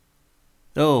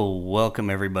Oh, welcome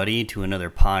everybody to another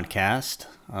podcast.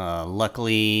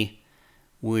 Luckily,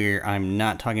 I'm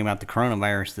not talking about the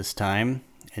coronavirus this time,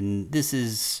 and this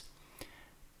is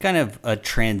kind of a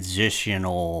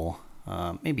transitional,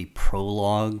 maybe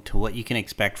prologue to what you can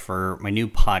expect for my new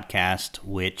podcast,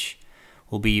 which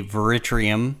will be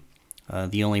Veritrium,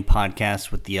 the only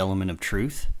podcast with the element of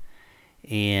truth.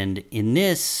 And in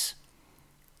this,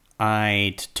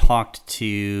 I talked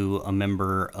to a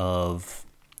member of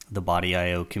the Body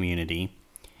IO community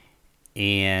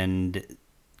and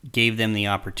gave them the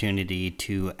opportunity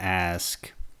to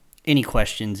ask any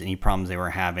questions, any problems they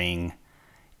were having,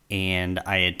 and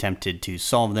I attempted to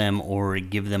solve them or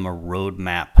give them a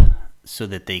roadmap so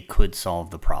that they could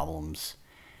solve the problems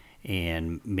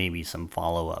and maybe some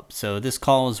follow-up. So this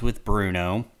call is with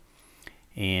Bruno,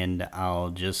 and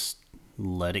I'll just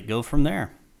let it go from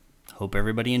there. Hope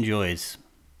everybody enjoys.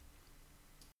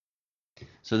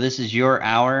 So this is your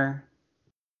hour.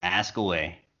 Ask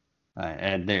away.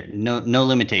 And there no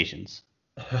limitations.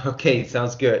 Okay,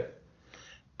 sounds good.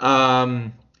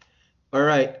 Um, all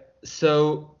right.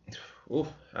 So,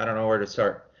 I don't know where to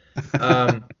start.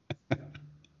 Um,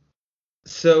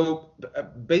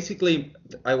 basically,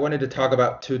 I wanted to talk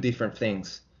about two different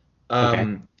things.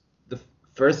 Okay. The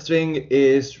first thing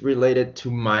is related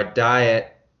to my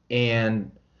diet,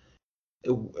 and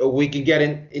we can get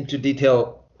into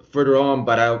detail further on,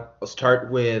 but I'll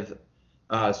start with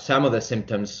some of the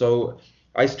symptoms. So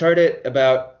I started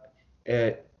about,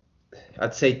 uh,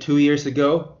 I'd say 2 years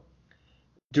ago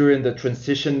during the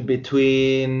transition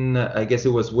between, I guess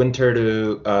it was winter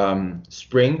to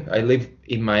spring. I live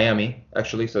in Miami,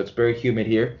 actually, so it's very humid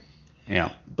here.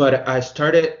 Yeah. But I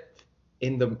started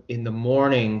in the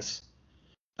mornings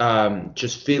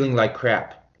just feeling like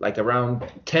crap. Like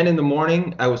around 10 in the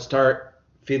morning, I would start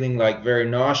feeling like very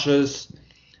nauseous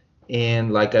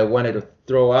and like I wanted to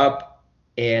throw up,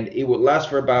 and it would last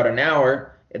for about an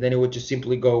hour, and then it would just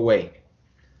simply go away.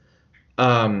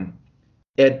 Um,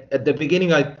 at the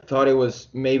beginning, I thought it was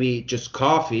maybe just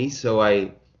coffee, so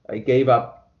I gave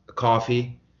up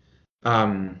coffee.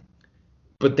 Um,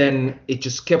 but then it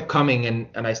just kept coming,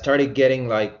 and I started getting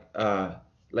like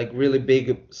really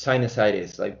big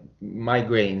sinusitis, like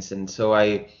migraines, and so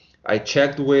I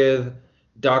checked with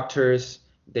doctors.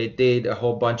 They did a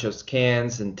whole bunch of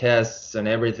scans and tests and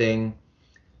everything,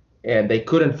 and they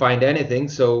couldn't find anything.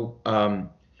 So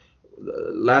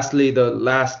lastly, the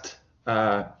last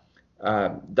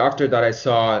doctor that I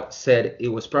saw said it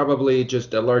was probably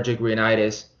just allergic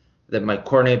rhinitis, that my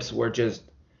cornets were just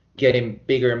getting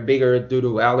bigger and bigger due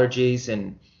to allergies,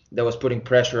 and that was putting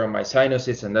pressure on my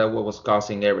sinuses, and that was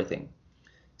causing everything.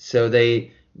 So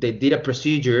they did a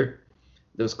procedure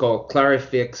that was called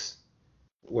Clarifix,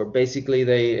 where basically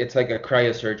it's like a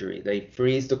cryosurgery. They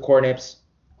freeze the cornets,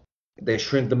 they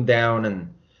shrink them down,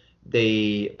 and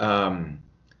they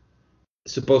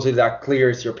supposedly that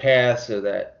clears your path so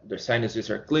that their sinuses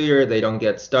are clear, they don't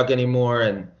get stuck anymore,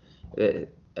 and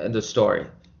the story.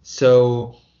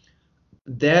 So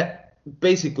that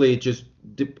basically just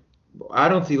I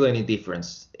don't feel any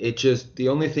difference. It just the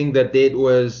only thing that did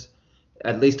was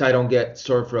at least I don't get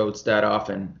sore throats that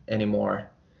often anymore.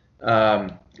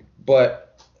 Um, but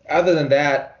other than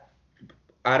that,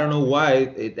 I don't know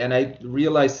why, and I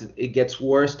realize it gets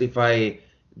worse if I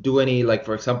do any, like,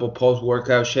 for example,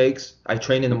 post-workout shakes. I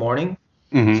train in the morning,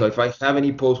 so Mm-hmm. if I have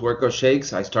any post-workout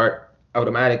shakes, I start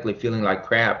automatically feeling like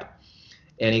crap,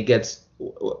 and it gets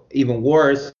even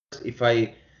worse if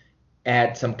I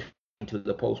add some caffeine to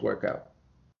the post-workout.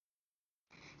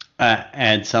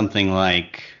 Add something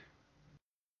like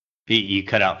you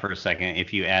cut out for a second.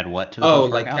 If you add what to the Oh,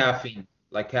 post like workout? caffeine,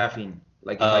 like caffeine.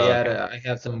 Like if I Oh, add, okay. I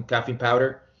have some caffeine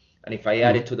powder, and if I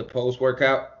add Mm-hmm. it to the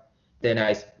post-workout, then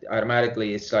I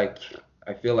automatically it's like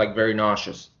I feel like very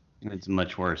nauseous. It's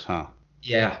much worse, huh?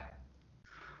 Yeah.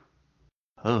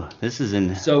 Oh, this is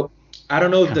in. So I don't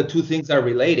know if the two things are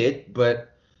related,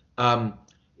 but um,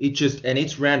 it just and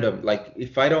it's random. Like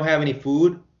if I don't have any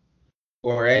food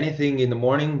or anything in the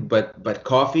morning, but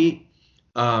coffee,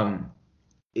 um,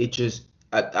 it just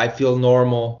I feel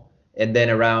normal, and then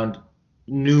around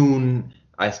noon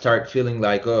I start feeling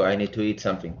like, oh, I need to eat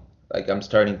something. Like I'm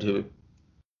starting to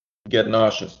get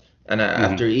nauseous, and Mm-hmm.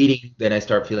 after eating, then I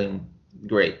start feeling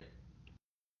great.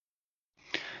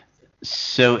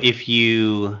 So if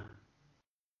you,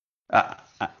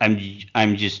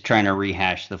 I'm just trying to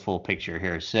rehash the full picture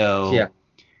here. Yeah. So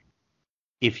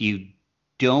if you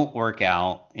don't work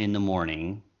out in the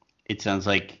morning, it sounds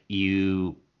like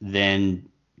you then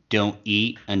don't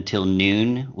eat until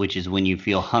noon, which is when you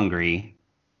feel hungry,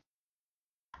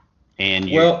 And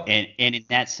you're Well, and in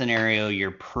that scenario,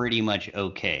 you're pretty much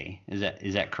okay.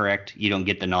 Is that correct? You don't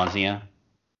get the nausea?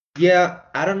 yeah,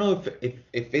 I don't know if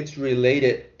it's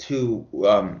related to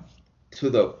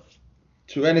the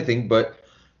to anything, but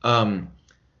um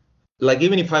like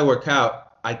even if I work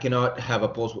out, I cannot have a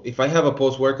post. If I have a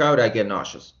post workout, I get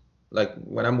nauseous. Like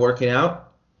when I'm working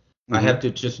out, I have Hmm.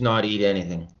 to just not eat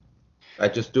anything. I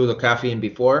just do the caffeine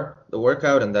before the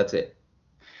workout, and that's it.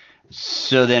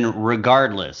 So then,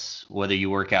 regardless whether you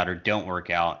work out or don't work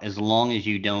out, as long as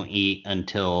you don't eat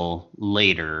until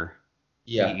later,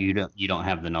 Yeah, you don't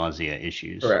have the nausea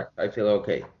issues. correct. I feel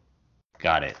okay.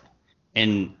 Got it.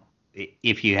 And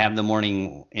if you have the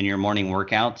morning in your morning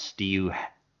workouts,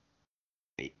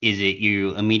 is it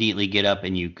you immediately get up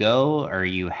and you go, or are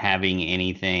you having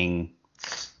anything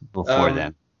before Um,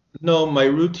 then? no, my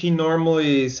routine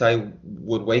normally is I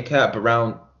would wake up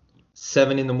around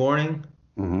 7 in the morning.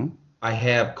 Mm-hmm. I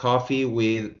have coffee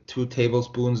with 2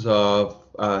 tablespoons of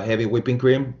heavy whipping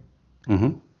cream.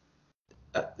 Mm-hmm.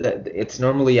 It's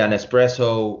normally an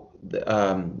espresso,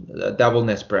 a double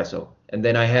Nespresso, and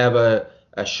then I have a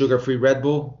sugar-free Red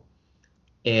Bull,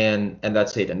 and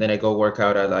that's it. And then I go work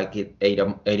out at like 8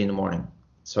 in the morning,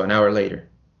 so an hour later.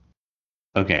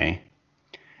 Okay.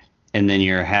 And then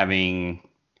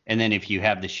and then if you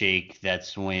have the shake,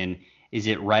 that's when, is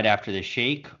it right after the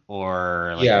shake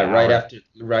or like Yeah, an hour right after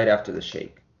the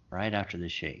shake. right after the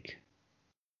shake?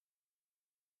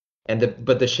 And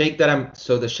the shake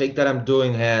that I'm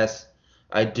doing has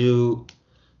I do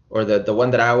or the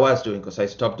one that I was doing because I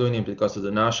stopped doing it because of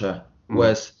the nausea Mm-hmm.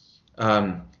 was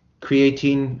um,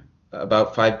 creatine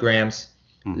about 5 grams,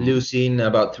 Mm-hmm. leucine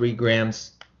about 3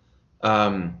 grams,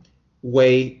 um,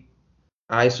 whey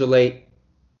isolate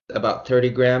about 30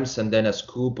 grams, and then a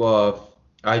scoop of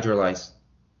hydrolyze.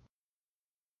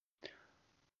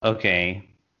 Okay.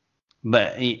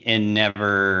 But and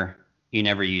you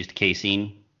never used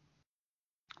casein,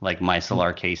 like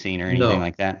micellar casein or anything No,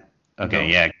 like that? Okay,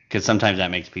 no, yeah, because sometimes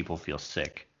that makes people feel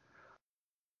sick.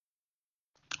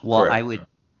 Well, I correct. would.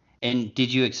 And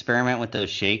did you experiment with those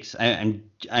shakes?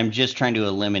 I'm just trying to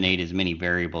eliminate as many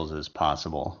variables as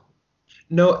possible.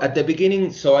 No, at the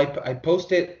beginning, so I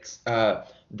posted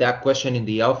that question in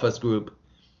the alphas group,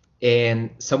 and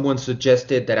someone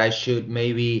suggested that I should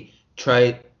maybe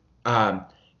try um,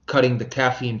 cutting the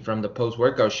caffeine from the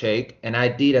post-workout shake, and I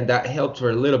did, and that helped for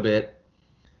a little bit.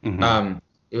 Hmm. Um,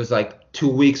 it was like 2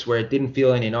 weeks where I didn't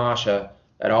feel any nausea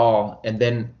at all, and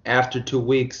then after 2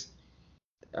 weeks,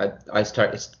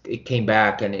 it came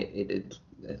back, and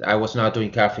I was not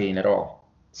doing caffeine at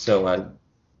all. So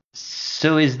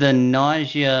So is the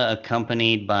nausea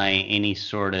accompanied by any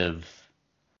sort of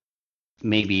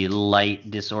maybe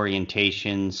light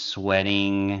disorientation,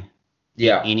 sweating,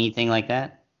 yeah, anything like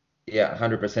that? yeah,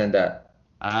 100% that,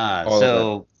 Ah, all of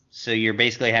that. so you're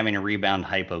basically having a rebound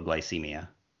hypoglycemia.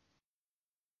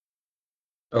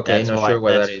 Okay, not sure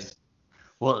what that That's is.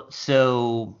 well,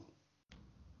 so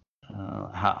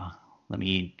how let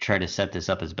me try to set this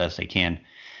up as best I can.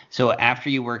 So after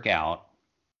you work out,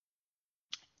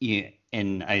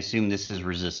 and I assume this is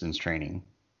resistance training,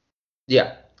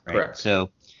 Yeah, right? correct.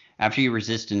 So after you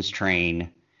resistance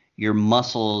train, your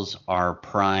muscles are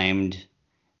primed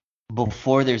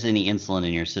before there's any insulin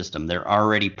in your system. They're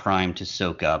already primed to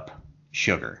soak up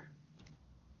sugar.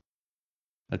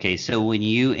 Okay, so when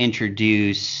you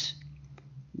introduce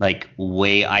like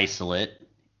whey isolate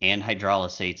and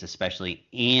hydrolysates especially,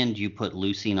 and you put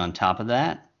leucine on top of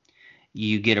that,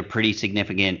 you get a pretty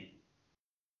significant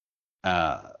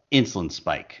insulin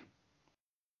spike.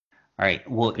 All right.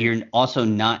 Well, Okay. you're also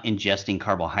not ingesting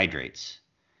carbohydrates.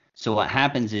 So what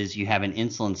happens is you have an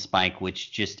insulin spike,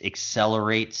 which just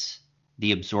accelerates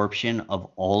the absorption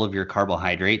of all of your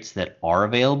carbohydrates that are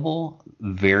available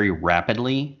very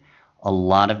rapidly. A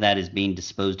lot of that is being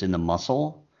disposed in the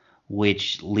muscle,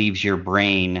 which leaves your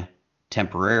brain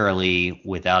temporarily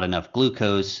without enough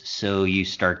glucose. So you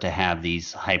start to have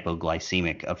these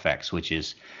hypoglycemic effects, which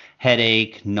is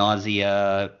headache,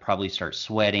 nausea, probably start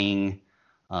sweating.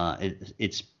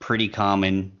 It's pretty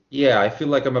common. Yeah, I feel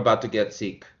like I'm about to get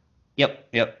sick. Yep,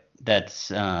 yep. That's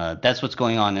what's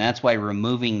going on, and that's why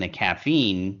removing the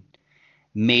caffeine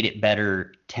made it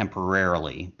better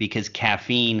temporarily because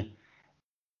caffeine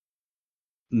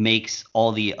makes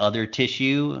all the other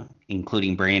tissue,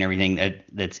 including brain, everything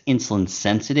that's insulin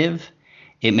sensitive,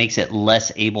 it makes it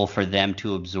less able for them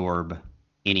to absorb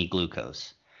any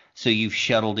glucose. So you've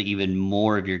shuttled even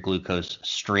more of your glucose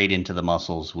straight into the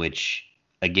muscles, which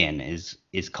again is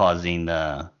causing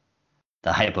the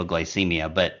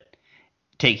hypoglycemia. But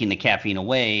taking the caffeine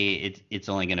away, it's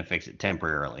only going to fix it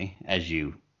temporarily, as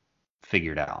you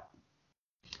figured out.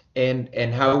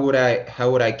 And how would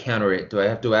I counter it? Do I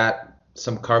have to add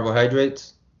some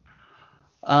carbohydrates?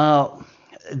 Uh,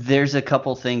 there's a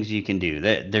couple things you can do.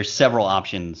 There's several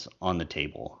options on the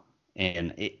table.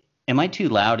 And am I too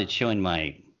loud? It's showing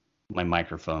my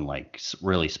microphone like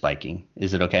really spiking.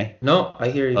 Is it okay? No, I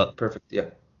hear you. Oh, Perfect. Yeah.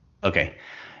 okay.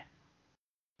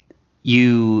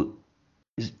 You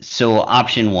so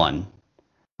option one,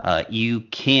 you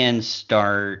can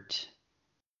start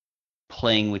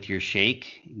playing with your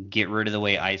shake, get rid of the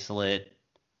whey isolate,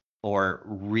 or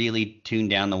really tune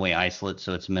down the whey isolate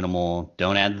so it's minimal.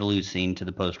 Don't add the leucine to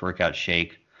the post-workout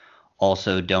shake.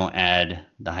 Also, don't add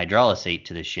the hydrolysate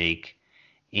to the shake.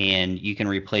 And you can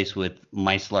replace with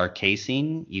micellar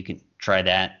casein. You can try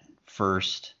that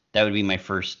first. That would be my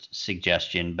first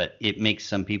suggestion, but it makes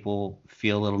some people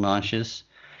feel a little nauseous.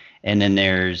 And then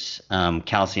there's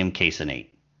calcium caseinate,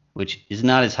 which is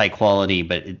not as high quality,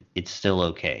 but it's still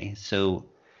okay. So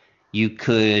you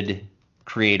could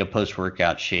create a post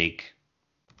workout shake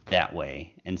that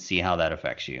way and see how that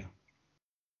affects you.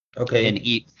 And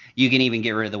Okay. you can even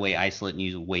get rid of the whey isolate and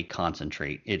use whey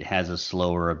concentrate. It has a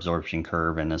slower absorption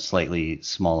curve and a slightly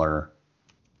smaller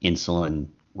insulin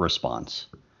response.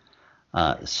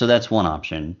 So that's one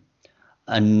option.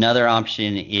 Another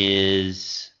option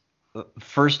is,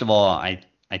 first of all, I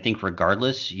think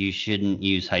regardless, you shouldn't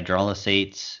use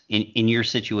hydrolysates. In your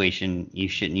situation, you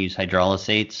shouldn't use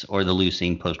hydrolysates or the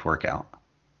leucine post workout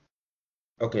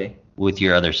Okay. with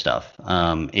your other stuff.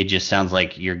 It just sounds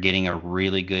like you're getting a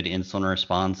really good insulin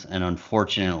response, and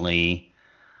unfortunately,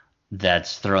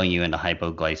 that's throwing you into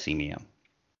hypoglycemia.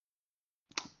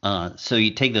 So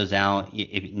you take those out,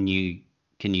 and you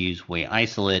can use whey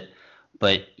isolate,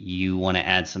 but you want to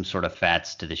add some sort of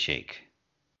fats to the shake.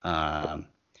 Um,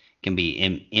 can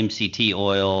be MCT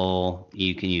oil.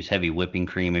 You can use heavy whipping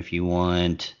cream if you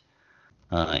want.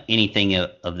 Anything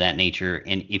of that nature.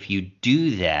 And if you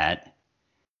do that,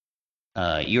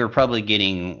 you're probably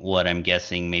getting what I'm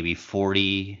guessing maybe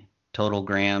 40 total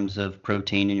grams of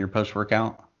protein in your post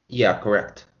workout. Yeah,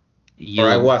 correct. Or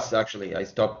I You'll, was actually. I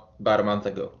stopped about a month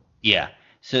ago. yeah.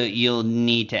 So you'll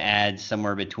need to add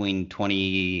somewhere between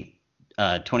 25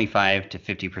 to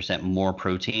 50% more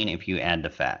protein if you add the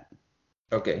fat.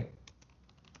 Okay.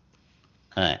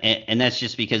 And that's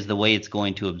just because the way it's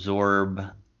going to absorb,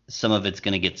 some of it's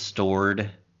going to get stored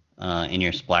in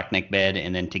your splachnic bed,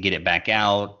 and then to get it back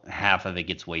out, half of it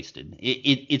gets wasted.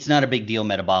 It's not a big deal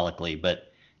metabolically,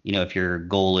 but if your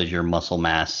goal is your muscle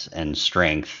mass and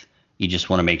strength, you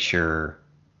just want to make sure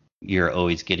you're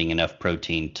always getting enough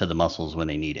protein to the muscles when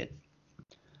they need it.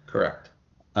 Correct.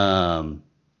 Um,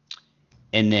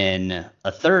 and then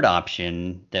a third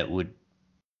option that would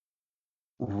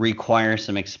require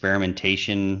some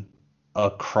experimentation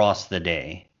across the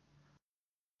day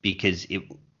because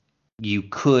you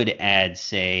could add,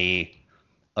 say,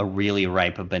 a really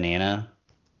ripe banana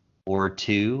or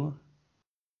two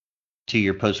to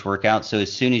your post workout. So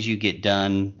as soon as you get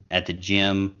done at the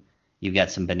gym, you've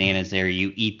got some bananas there,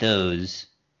 you eat those,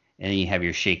 and then you have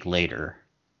your shake later,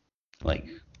 like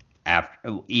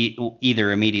after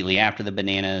either immediately after the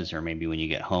bananas or maybe when you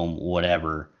get home,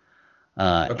 whatever.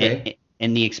 Okay.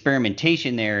 And the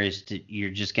experimentation there is you're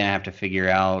just gonna have to figure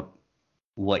out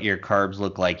what your carbs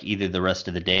look like either the rest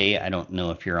of the day. I don't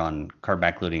know if you're on carb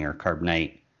backloading or carb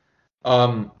night.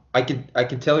 I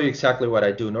can tell you exactly what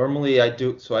I do. Normally I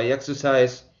do so I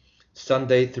exercise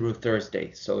Sunday through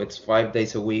Thursday. So it's 5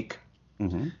 days a week.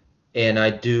 Hmm. And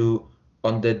I do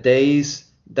on the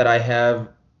days that I have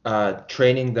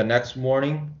training the next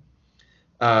morning,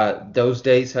 those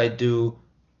days I do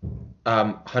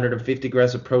 150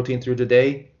 grams of protein through the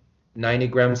day, 90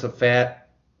 grams of fat,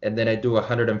 and then I do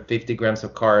 150 grams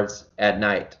of carbs at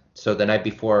night. So the night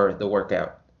before the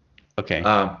workout. Okay.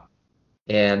 Um,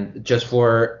 and just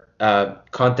for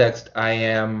context, I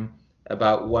am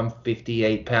about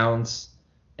 158 pounds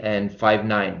and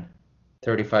 5'9",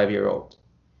 35-year-old.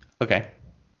 Okay.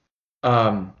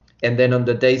 And then on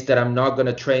the days that I'm not going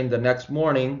to train the next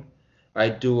morning, I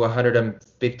do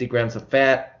 150 grams of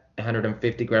fat,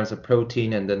 150 grams of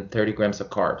protein, and then 30 grams of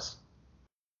carbs.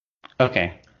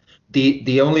 Okay.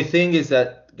 The only thing is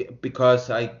that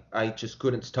because I just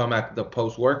couldn't stomach the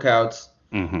post workouts,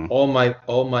 Hmm. all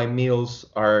my meals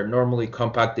are normally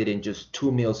compacted in just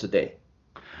 2 meals a day.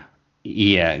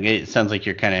 Yeah, it sounds like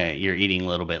you're eating a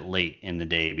little bit late in the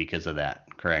day because of that,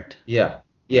 correct? Yeah.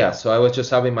 Yeah. Yeah. So I was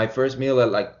just having my first meal at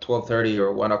like 12:30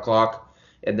 or 1 o'clock,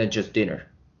 and then just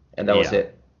dinner, and that was Yeah.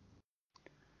 it.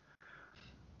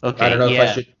 I Okay. don't know if I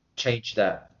Yeah. should change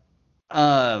that.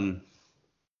 Um,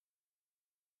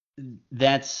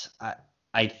 that's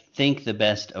I think the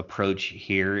best approach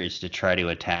here is to try to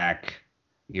attack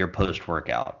your post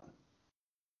workout.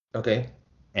 Okay.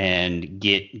 and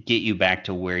get you back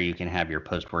to where you can have your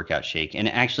post workout shake. And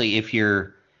actually, if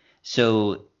you're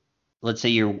so, let's say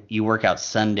you work out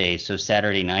Sunday, so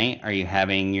Saturday night, are you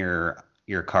having your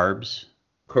carbs?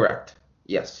 Correct.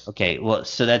 Yes. Okay, well,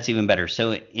 so that's even better.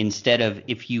 So instead of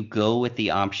if you go with the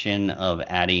option of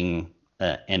adding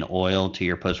an oil to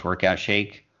your post-workout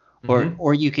shake, Mm-hmm.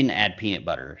 or you can add peanut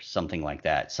butter, something like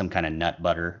that, some kind of nut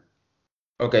butter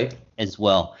Okay. as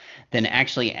well, then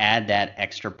actually add that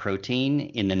extra protein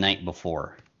in the night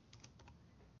before.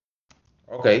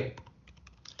 Okay.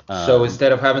 So Um,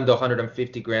 instead of having the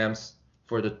 150 grams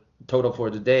for the total for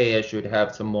the day, I should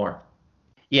have some more.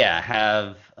 yeah,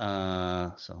 have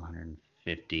so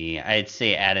 150. I'd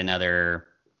say add another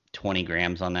 20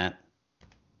 grams on that.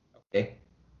 Okay.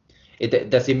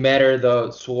 Does it matter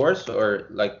the source or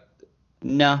like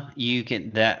No, you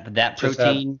can that just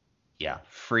have protein, yeah,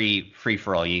 free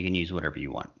for all. You can use whatever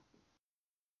you want.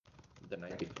 the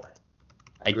night before?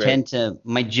 I Great. tend to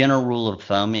my general rule of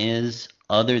thumb is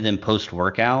other than post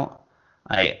workout,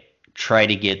 I try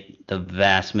to get the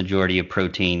vast majority of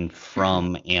protein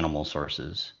from animal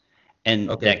sources.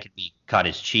 And that Okay. could be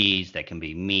cottage cheese, that can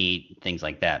be meat, things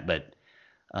like that. But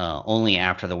only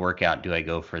after the workout do I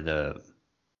go for the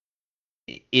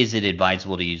is it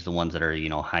advisable to use the ones that are,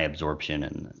 high absorption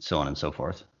and so on and so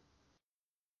forth.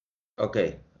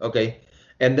 Okay. Okay.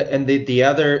 And the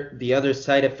other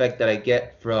side effect that I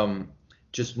get from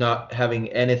just not having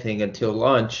anything until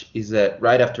lunch is that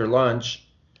right after lunch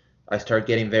I start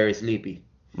getting very sleepy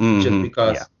just Yeah,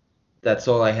 because that's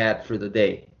all I had for the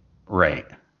day. right.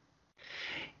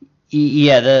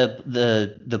 Yeah,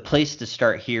 the place to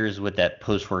start here is with that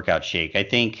post-workout shake.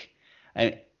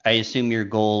 I assume your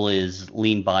goal is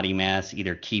lean body mass,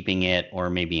 either keeping it or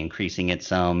maybe increasing it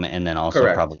some, and then also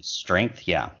Correct. probably strength.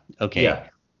 Yeah. Okay. Yeah.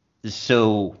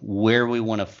 So where we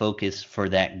want to focus for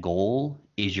that goal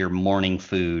is your morning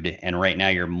food, and right now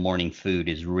your morning food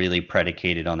is really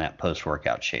predicated on that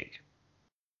post-workout shake.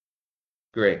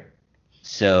 Great.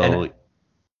 And So,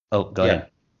 oh, go yeah.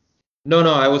 ahead. No,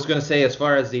 no, I was gonna say as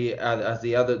far as the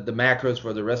other the macros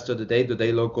for the rest of the day, do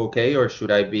they look okay or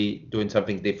should I be doing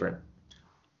something different?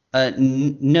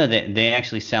 No, they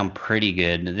actually sound pretty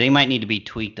good. They might need to be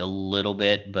tweaked a little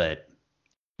bit, but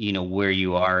where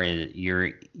you are,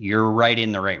 you're right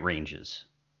in the right ranges.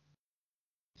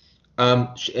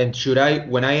 And should I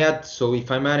when I add so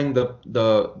if I'm adding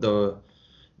the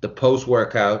post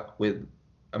workout with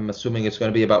I'm assuming it's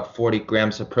gonna be about 40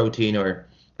 grams of protein or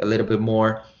a little bit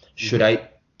more, should Hmm. I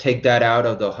take that out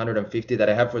of the 150 that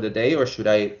I have for the day or should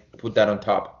I put that on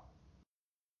top?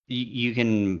 You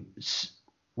can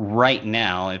right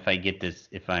now,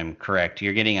 if I'm correct,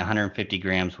 you're getting 150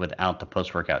 grams without the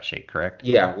post-workout shake, correct?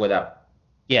 Yeah, without.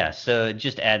 Yeah, so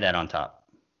just add that on top.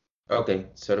 Okay,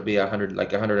 so it'll be 100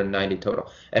 like 190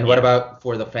 total. And what Yeah. about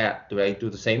for the fat? Do I do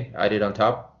the same? I did on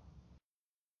top?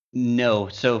 No,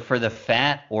 so for the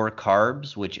fat or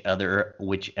carbs,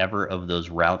 whichever of those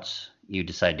routes you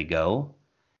decide to go,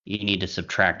 you need to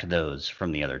subtract those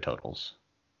from the other totals.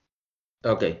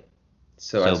 Okay.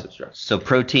 So I So subtract. so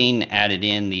protein added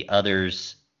in, the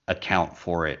others account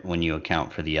for it when you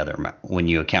account for when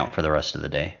you account for the rest of the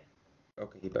day.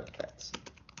 Okay, but fats.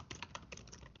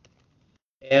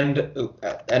 And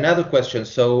another question.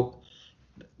 So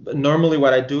normally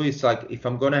what I do is like if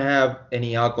I'm gonna have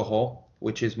any alcohol,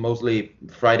 which is mostly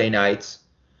Friday nights,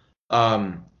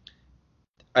 um,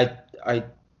 I I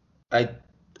I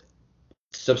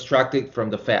subtract it from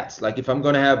the fats. Like if I'm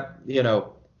gonna have,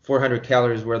 400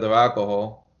 calories worth of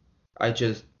alcohol, I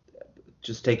just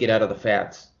take it out of the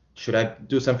fats. Should I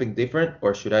do something different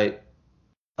or should I?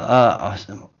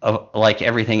 Awesome. Like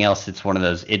everything else, it's one of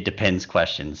those it depends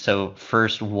questions. So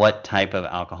first, what type of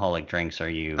alcoholic drinks are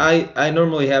you? I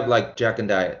normally have like Jack and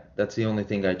Diet. That's the only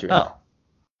thing I drink. Oh,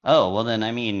 oh, well then,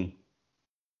 I mean,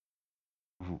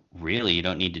 really, you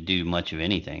don't need to do much of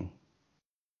anything.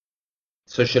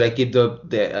 So should I keep the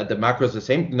macros the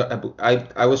same? No,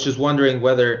 I was just wondering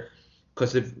whether,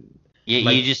 because if You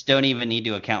my just don't even need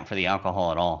to account for the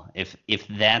alcohol at all. If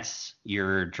that's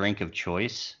your drink of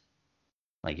choice,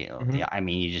 like Mhm. yeah, I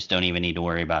mean, you just don't even need to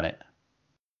worry about it.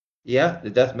 Yeah,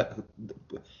 that's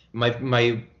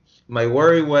my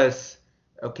worry was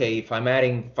okay, if I'm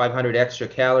adding 500 extra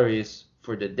calories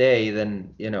for the day,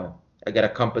 then I gotta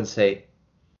compensate.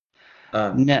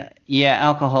 Um, No, yeah,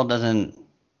 alcohol doesn't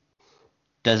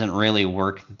really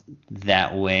work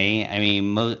that way. I mean,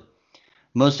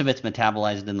 most of it's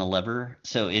metabolized in the liver,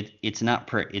 so it's not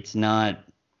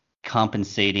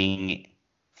compensating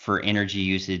for energy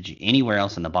usage anywhere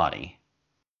else in the body.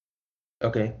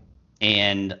 okay,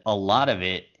 And a lot of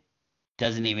it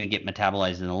doesn't even get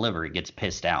metabolized in the liver, it gets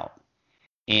pissed out.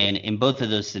 And in both of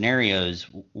those scenarios,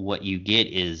 what you get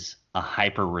is a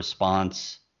hyper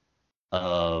response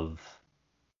of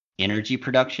energy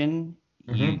production.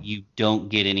 Mm-hmm. You don't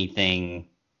get anything.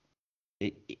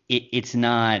 It's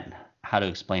not how to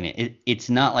explain it. It's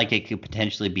not like it could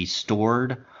potentially be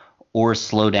stored or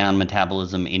slow down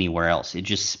metabolism anywhere else. It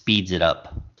just speeds it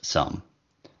up some.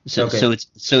 Okay.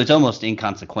 So it's almost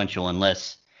inconsequential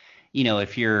unless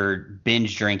if you're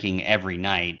binge drinking every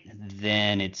night,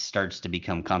 then it starts to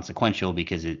become consequential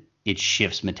because it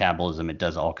shifts metabolism. It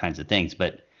does all kinds of things.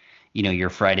 But your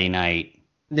Friday night,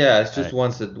 Yeah, it's just uh,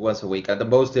 once a week. At the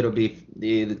most, it'll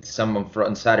be some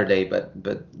on Saturday, but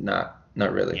not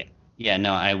really. yeah, yeah,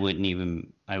 no, I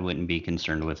wouldn't be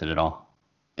concerned with it at all.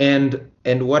 And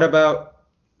what about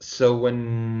so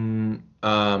when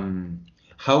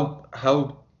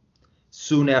how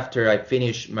soon after I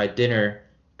finish my dinner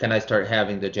can I start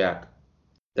having the jack?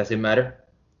 Does it matter?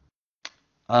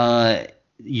 Uh,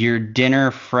 your dinner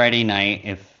Friday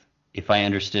night, if I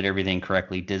understood everything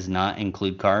correctly, does not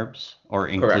include carbs or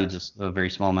includes Correct. a very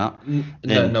small amount. No,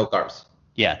 Then no carbs.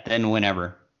 yeah, then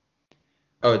whenever.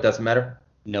 Oh, it doesn't matter?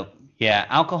 Nope. Yeah,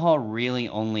 alcohol really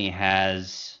only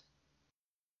has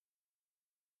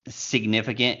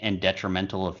significant and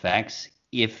detrimental effects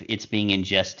if it's being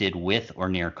ingested with or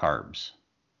near carbs.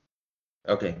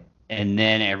 Okay. And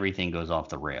then everything goes off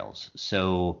the rails.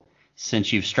 So,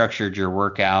 since you've structured your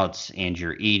workouts and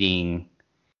your eating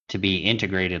to be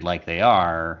integrated like they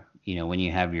are, when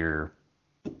you have your,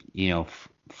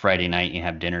 Friday night, you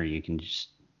have dinner, you can just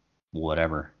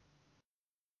whatever.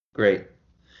 Great.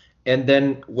 And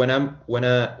then when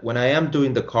I am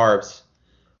doing the carbs,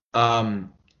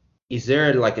 um, is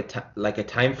there like a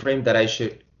time frame that I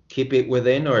should keep it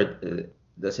within, or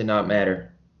does it not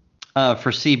matter?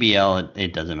 For CBL,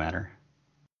 it doesn't matter.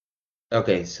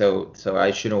 Okay, so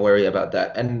I shouldn't worry about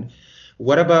that. And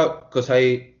what about because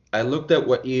I looked at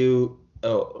what you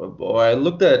or I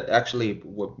looked at actually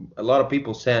what a lot of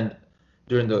people send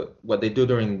during what they do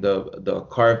during the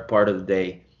carb part of the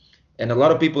day. And a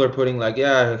lot of people are putting like,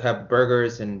 yeah, I have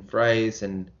burgers and fries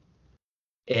and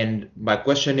my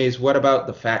question is, what about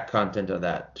the fat content of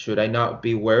that? Should I not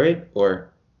be worried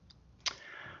or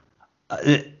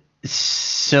Uh,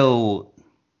 so,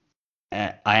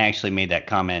 I actually made that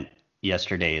comment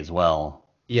yesterday as well.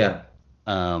 yeah,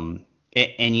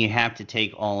 And you have to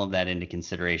take all of that into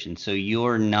consideration. So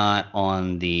you're not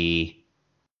on the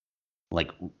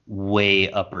like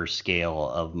way upper scale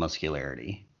of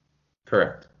muscularity.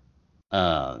 correct.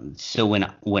 So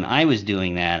when I was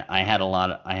doing that, I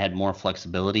had more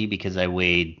flexibility because I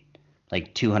weighed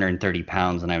like 230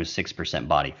 pounds and I was 6%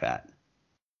 body fat.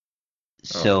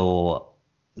 Oh, So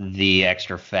the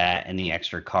extra fat and the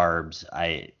extra carbs,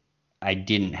 I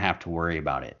didn't have to worry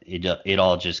about it. It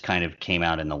all just kind of came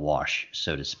out in the wash,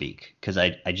 so to speak, because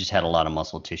I just had a lot of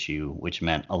muscle tissue, which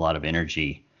meant a lot of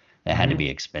energy that had to be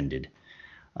hmm. expended.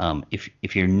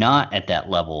 If you're not at that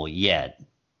level yet,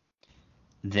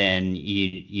 then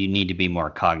you need to be more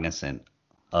cognizant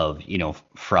of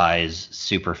fries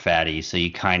super fatty, so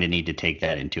you kind of need to take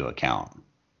that into account.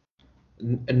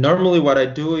 Normally what I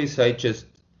do is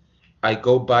I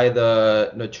go by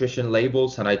the nutrition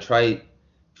labels and I try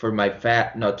for my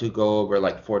fat not to go over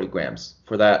like 40 grams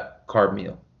for that carb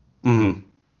meal. Hmm.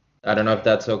 I don't know if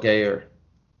that's okay or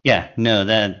Yeah,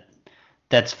 no,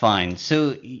 that's fine.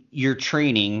 So your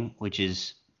training, which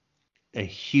is a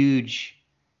huge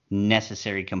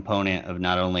necessary component of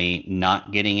not only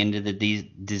not getting into the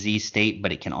disease state,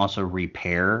 but it can also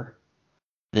repair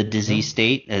the disease hmm.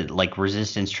 state. Like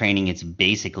resistance training, it's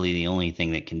basically the only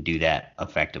thing that can do that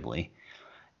effectively.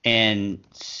 And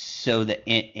so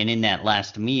and in that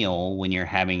last meal, when you're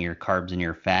having your carbs and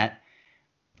your fat,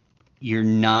 you're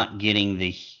not getting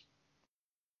the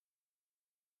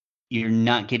you're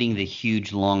not getting the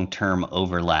huge long-term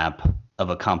overlap of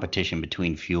a competition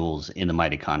between fuels in the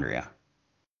mitochondria.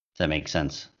 Does that make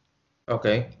sense?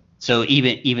 Okay. So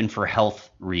even for health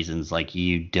reasons, like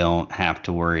you don't have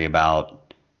to worry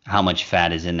about how much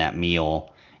fat is in that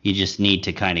meal. You just need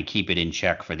to kind of keep it in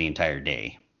check for the entire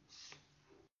day.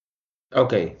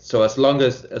 Okay. So as long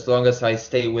as I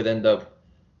stay within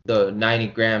the 90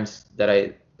 grams that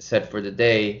I set for the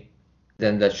day,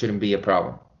 then that shouldn't be a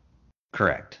problem.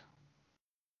 Correct.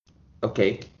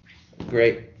 Okay.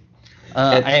 Great.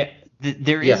 Uh, And I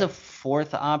there is yeah. a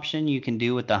fourth option you can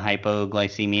do with the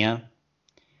hypoglycemia,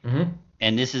 Hmm.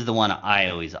 and this is the one I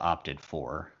always opted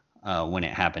for when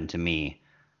it happened to me.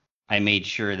 I made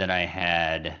sure that I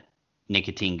had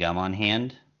nicotine gum on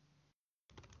hand.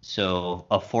 So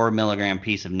a 4 milligram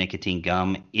piece of nicotine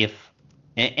gum, if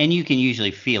and you can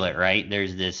usually feel it, right?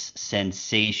 There's this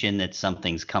sensation that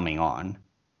something's coming on.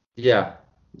 Yeah.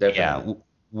 Yeah, definitely.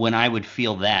 when I would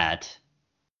feel that,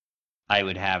 I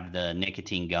would have the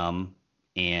nicotine gum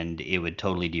and it would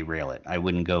totally derail it. I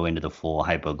wouldn't go into the full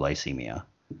hypoglycemia.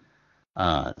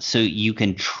 So you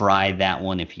can try that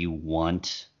one if you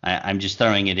want. I'm just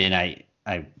throwing it in.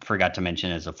 I forgot to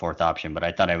mention as a fourth option, but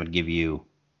I thought I would give you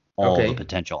all the Okay.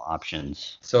 potential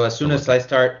options So as to soon as look I at.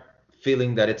 start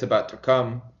feeling that it's about to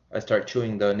come, I start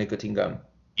chewing the nicotine gum,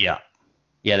 Yeah.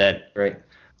 Yeah, that right?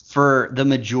 for the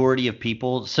majority of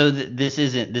people, so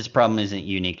this problem isn't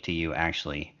unique to you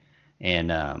actually.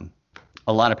 And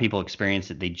a lot of people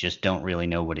experience it, they just don't really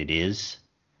know what it is.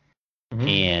 Hmm.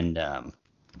 And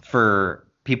for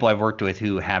people I've worked with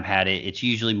who have had it, it's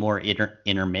usually more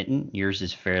intermittent. Yours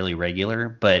is fairly regular,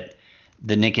 but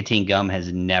the nicotine gum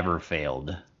has never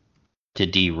failed to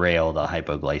derail the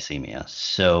hypoglycemia.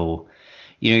 So,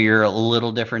 you're a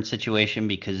little different situation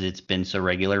because it's been so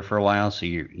regular for a while. So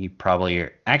you probably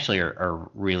are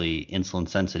really insulin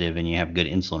sensitive and you have good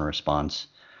insulin response.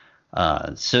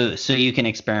 So you can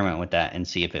experiment with that and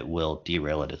see if it will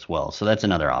derail it as well. So that's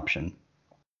another option.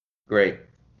 Great.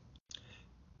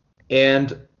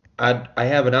 And I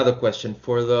have another question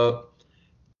for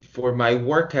my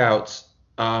workouts.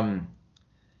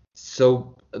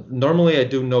 So normally I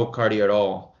do no cardio at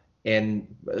all, and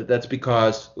that's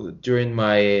because during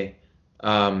my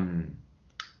um,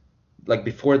 like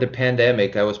before the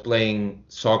pandemic, I was playing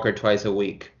soccer twice a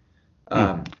week.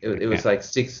 Hmm. It Okay. was like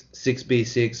six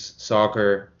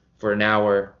soccer for an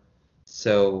hour.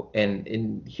 So and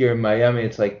in here in Miami,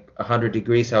 it's like 100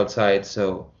 degrees outside.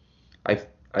 So I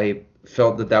I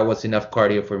felt that that was enough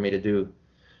cardio for me to do.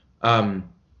 Um,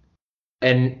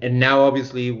 and now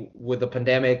obviously with the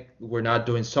pandemic, we're not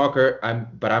doing soccer.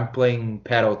 I'm playing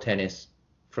paddle tennis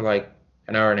for like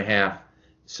an hour and a half.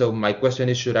 So my question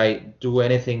is, should I do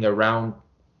anything around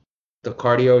the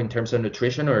cardio in terms of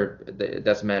nutrition, or it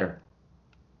doesn't matter?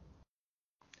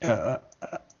 Uh,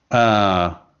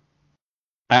 uh,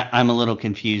 I'm a little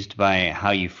confused by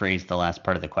how you phrased the last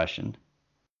part of the question.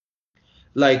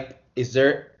 Like,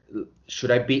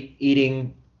 should I be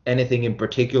eating anything in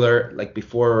particular, like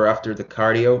before or after the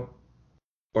cardio,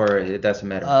 or it doesn't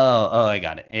matter? Oh, I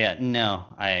got it. Yeah, no,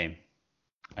 I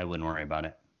wouldn't worry about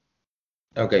it.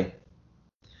 Okay.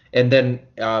 And then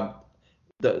that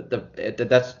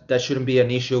shouldn't be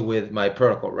an issue with my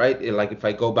protocol, right? Like if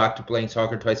I go back to playing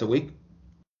soccer twice a week.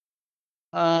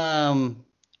 Um,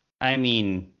 I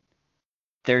mean,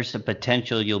 there's a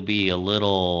potential you'll be a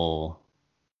little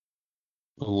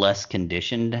less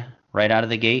conditioned right out of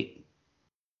the gate,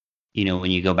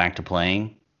 when you go back to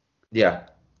playing. Yeah.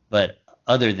 But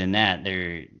other than that,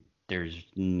 there's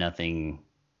nothing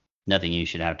you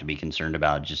should have to be concerned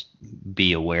about. Just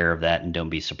be aware of that and don't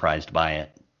be surprised by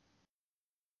it.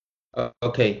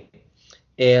 Okay.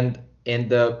 And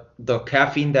the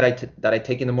caffeine that I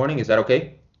take in the morning, is that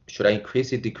okay? Should I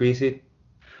increase it, decrease it?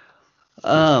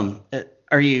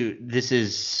 This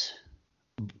is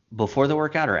before the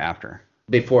workout or after?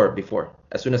 Before,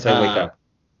 as soon as I wake Um, up.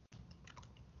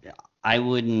 I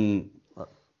wouldn't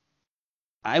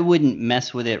I wouldn't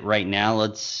mess with it right now.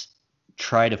 Let's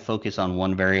try to focus on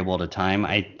one variable at a time.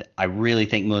 I really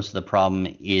think most of the problem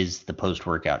is the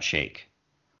post-workout shake.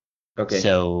 Okay.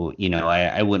 So,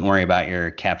 I wouldn't worry about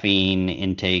your caffeine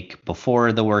intake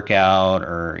before the workout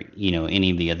or,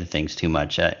 any of the other things too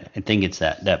much. I think it's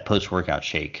that post-workout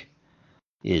shake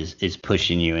is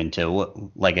pushing you into what,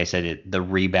 like I said, the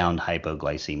rebound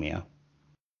hypoglycemia.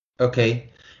 Okay.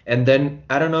 And then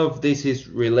I don't know if this is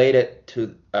related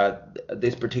to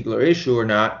this particular issue or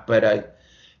not, but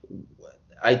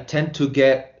I tend to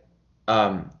get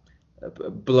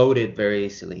bloated very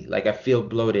easily. Like I feel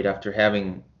bloated after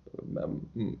having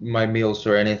my meals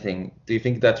or anything. Do you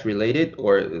think that's related,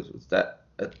 or is that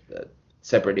a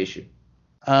separate issue?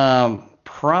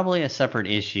 Probably a separate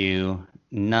issue,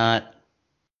 not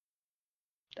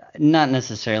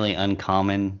necessarily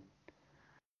uncommon.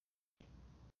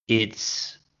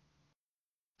 It's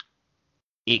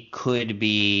it could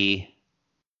be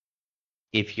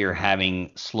if you're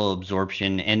having slow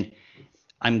absorption, and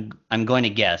I'm going to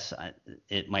guess,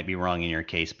 it might be wrong in your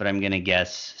case, but I'm going to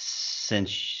guess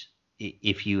since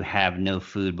if you have no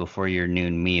food before your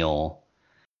noon meal,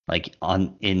 like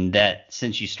on in that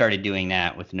since you started doing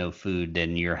that with no food,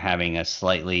 then you're having a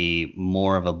slightly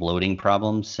more of a bloating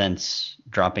problem since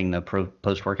dropping the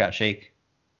post-workout shake.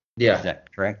 Is Yeah,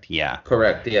 that correct? Yeah.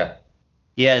 correct. Yeah.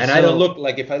 Yeah, And I don't so look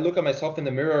like if I look at myself in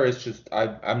the mirror, it's just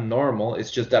I'm normal.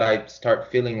 It's just that I start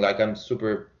feeling like I'm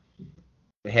super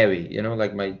heavy,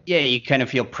 like my yeah, you kind of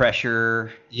feel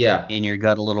pressure yeah, in your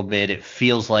gut a little bit. It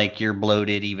feels like you're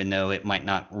bloated even though it might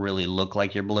not really look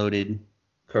like you're bloated.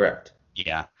 correct.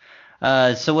 Yeah.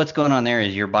 So what's going on there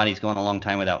is your body's going a long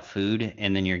time without food,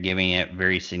 and then you're giving it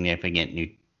very significant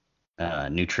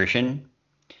nutrition.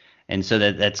 And so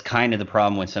that's kind of the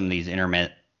problem with some of these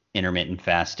intermittent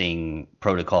fasting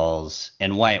protocols,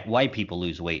 and why people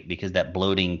lose weight, because that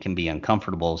bloating can be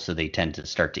uncomfortable, so they tend to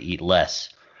start to eat less.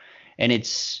 And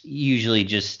it's usually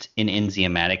just an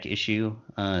enzymatic issue.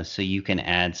 So you can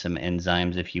add some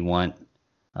enzymes if you want.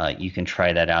 You can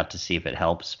try that out to see if it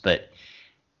helps, but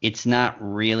it's not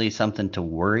really something to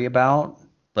worry about.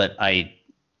 But I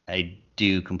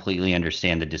do completely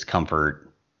understand the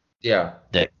discomfort Yeah.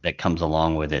 that comes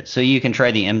along with it. So you can try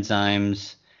the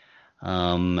enzymes.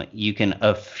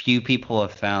 A few people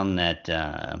have found that,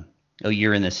 oh,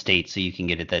 you're in the States, so you can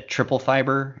get it, that triple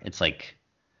fiber. It's like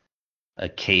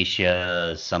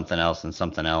acacia, something else, and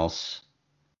something else.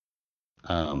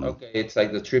 Um, Okay, it's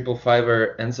like the triple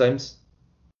fiber enzymes.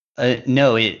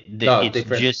 no, No, it's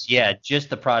different. just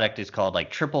the product is called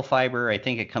like triple fiber. I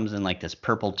think it comes in like this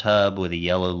purple tub with a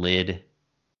yellow lid,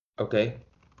 Okay.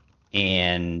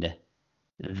 and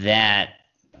that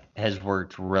has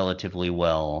worked relatively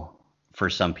well for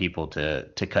some people to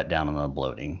cut down on the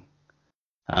bloating.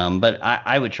 But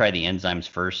I would try the enzymes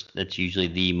first. That's usually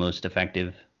the most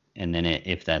effective. And then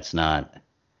if that's not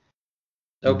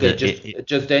Okay, the it,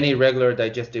 just any regular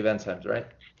digestive enzymes, right?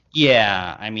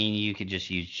 yeah, I mean, you could just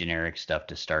use generic stuff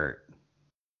to start.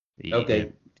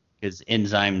 Okay. Because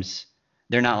enzymes,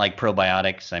 they're not like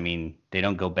probiotics. I mean, they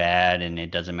don't go bad, and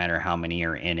it doesn't matter how many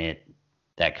are in it,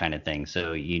 that kind of thing.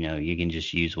 So you can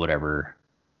just use whatever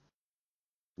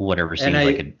And seems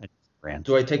like a brand.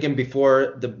 do I take them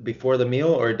before the meal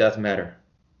or it doesn't matter?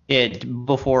 It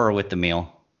before or with the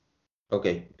meal.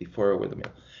 Okay, before or with the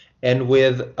meal. And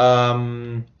with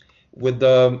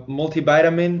the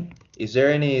multivitamin, is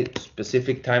there any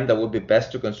specific time that would be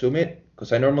best to consume it?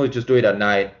 Because I normally just do it at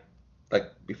night, like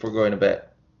before going to bed.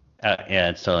 Yeah,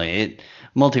 it's totally it.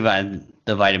 Multivitamin,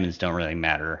 the vitamins don't really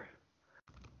matter.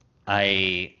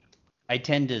 I I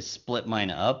tend to split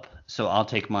mine up, so I'll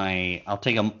take a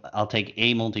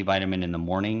multivitamin in the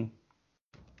morning,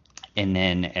 and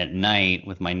then at night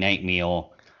with my night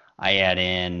meal, I add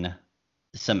in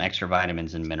some extra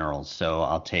vitamins and minerals. So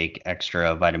I'll take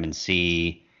extra vitamin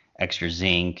C, extra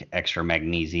zinc, extra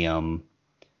magnesium.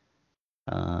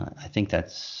 I think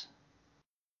that's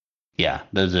yeah,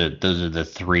 those are the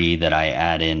three that I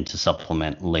add in to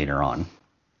supplement later on.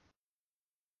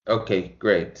 Okay,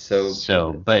 great. So,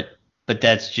 So, but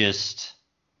that's just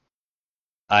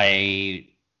I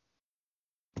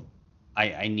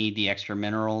I need the extra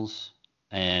minerals,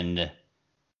 and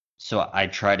so I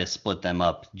try to split them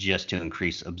up just to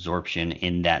increase absorption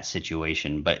in that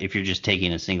situation. But if you're just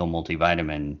taking a single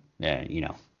multivitamin, yeah,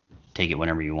 take it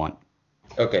whenever you want.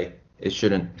 okay, it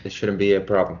shouldn't be a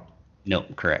problem. No,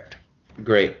 correct.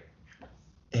 Great.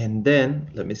 And then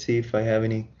let me see if I have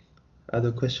any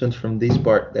other questions from this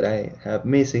part that I have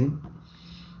missing.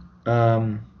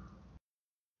 Um,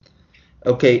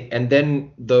 okay, and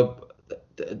then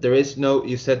there is no,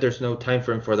 you said there's no time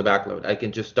frame for the backload. I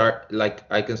can just start, like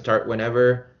I can start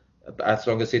whenever, as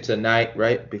long as it's a night,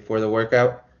 right, before the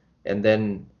workout, and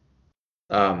then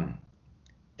um,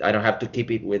 I don't have to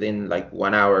keep it within like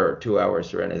 1 hour or 2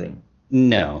 hours or anything.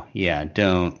 No, yeah,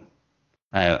 don't.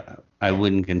 I I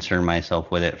wouldn't concern myself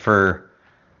with it for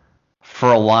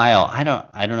a while. I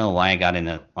don't know why I got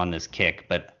on this kick,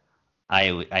 but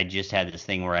I just had this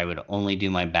thing where I would only do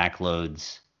my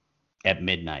backloads at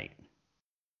midnight.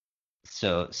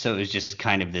 So it was just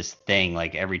kind of this thing,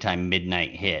 like every time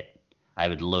midnight hit, I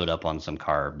would load up on some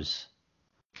carbs.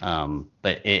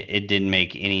 But it didn't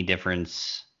make any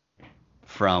difference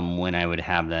from when I would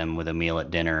have them with a meal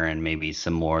at dinner and maybe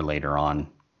some more later on.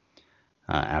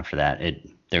 After that,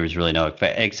 there was really no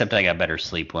effect, except I got better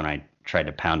sleep when I tried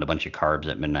to pound a bunch of carbs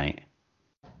at midnight.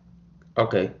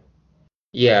 Okay.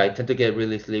 Yeah, I tend to get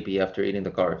really sleepy after eating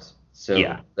the carbs. So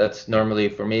Yeah, that's normally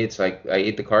for me, it's like I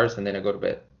eat the carbs and then I go to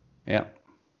bed. yeah.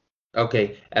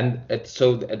 Okay, and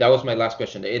so that was my last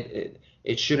question.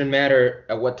 It shouldn't matter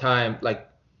at what time, like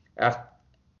after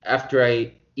after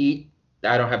I eat,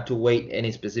 I don't have to wait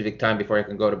any specific time before I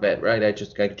can go to bed, right? I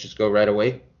just go right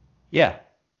away, Yeah.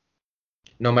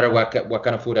 no matter what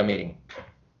kind of food I'm eating.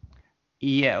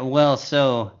 Yeah, well,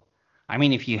 so I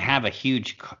mean, if you have a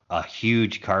huge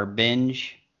carb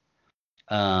binge,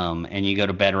 and you go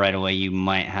to bed right away, you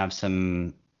might have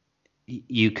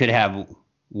you could have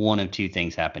one of two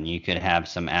things happen. You could have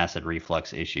some acid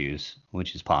reflux issues,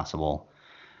 which is possible.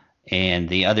 And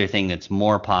the other thing that's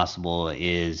more possible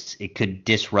is it could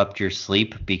disrupt your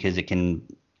sleep because it can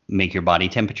make your body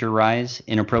temperature rise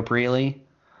inappropriately,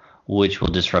 which will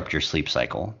disrupt your sleep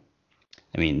cycle.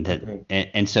 I mean that, Okay.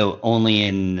 and so only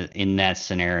in that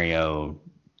scenario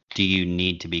do you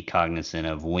need to be cognizant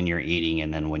of when you're eating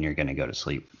and then when you're going to go to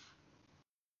sleep.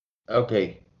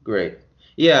 Okay, great.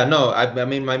 Yeah, no, I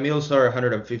mean my meals are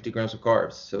 150 grams of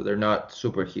carbs, so they're not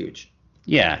super huge.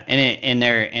 Yeah, and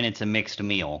it's a mixed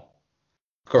meal.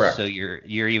 So Correct.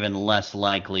 you're even less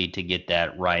likely to get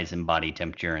that rise in body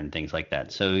temperature and things like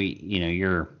that. So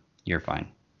you're fine.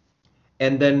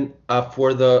 And then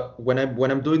for the when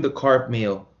I'm doing the carb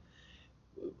meal,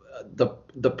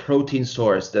 the protein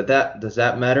source, that does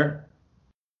that matter?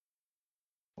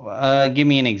 Give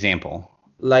me an example.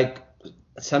 Like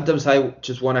sometimes I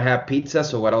just want to have pizza,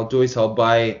 so what I'll do is I'll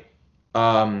buy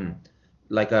um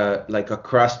like a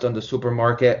crust on the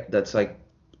supermarket that's like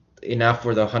enough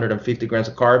for the 150 grams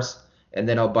of carbs, and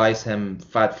then I'll buy some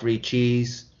fat-free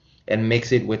cheese and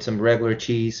mix it with some regular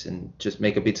cheese and just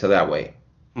make a pizza that way.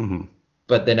 Hmm.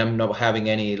 But then I'm not having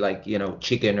any like,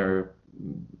 chicken or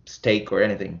steak or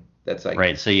anything. That's like,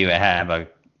 Right. So you have a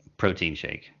protein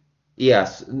shake.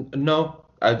 yes, no,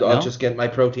 I'll No? just get my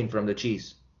protein from the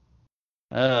cheese.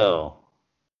 Oh.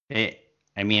 I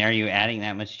mean, are you adding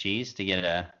that much cheese to get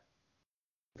a?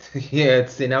 Yeah,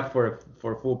 it's enough for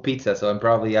full pizza, so I'm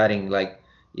probably adding like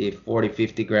 40,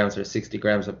 50 grams or 60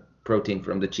 grams of protein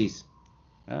from the cheese.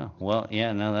 Oh, well,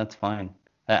 yeah, no, that's fine.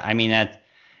 I mean,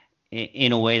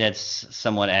 in a way that's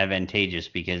somewhat advantageous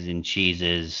because in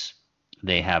cheeses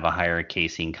they have a higher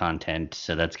casein content,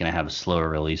 so that's going to have a slower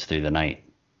release through the night.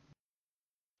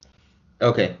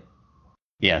 Okay,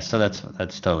 Yeah, so that's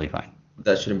totally fine.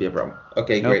 that shouldn't be a problem.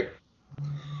 Okay, Nope. great.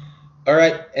 All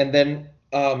right, and then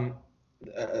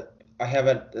uh, I have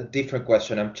a different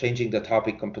question. I'm changing the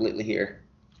topic completely here.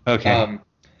 Okay. Um,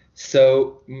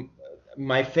 so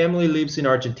my family lives in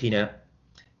Argentina,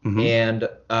 Mm-hmm. and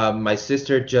my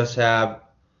sister just have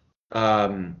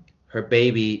her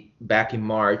baby back in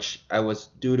March. I was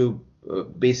due to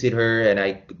visit her, and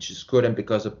I just couldn't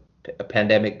because a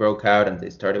pandemic broke out, and they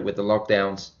started with the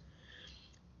lockdowns.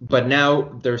 But now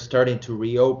they're starting to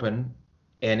reopen,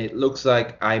 and it looks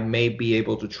like I may be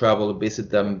able to travel to visit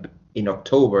them in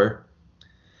October.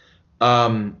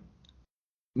 Um,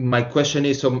 my question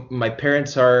is, so my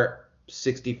parents are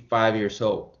 65 years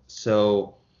old.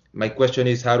 So my question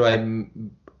is,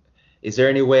 is there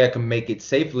any way I can make it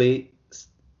safely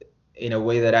in a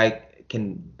way that I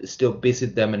can still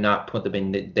visit them and not put them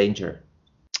in danger?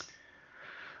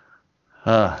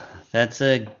 Uh, that's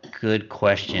a good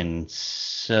question.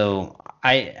 So,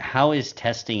 how is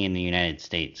testing in the United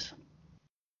States?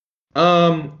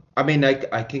 I mean,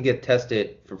 I can get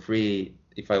tested for free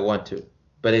if I want to,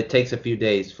 but it takes a few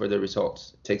days for the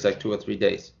results. It takes like 2 or 3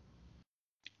 days.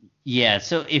 Yeah,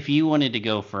 so if you wanted to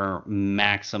go for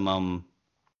maximum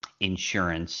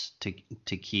insurance to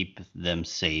keep them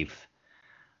safe,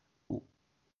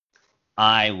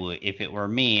 I would, if it were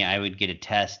me, I would get a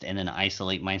test and then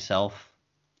isolate myself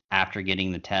after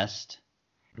getting the test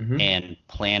Hmm. and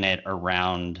plan it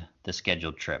around the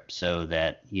scheduled trip so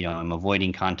that, I'm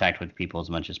avoiding contact with people as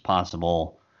much as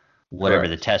possible. Whatever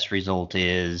the Correct. test result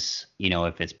is,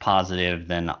 if it's positive,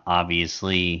 then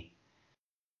obviously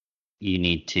you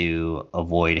need to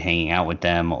avoid hanging out with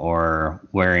them or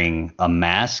wearing a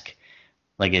mask.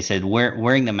 Like I said,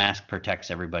 wearing the mask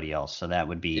protects everybody else, so that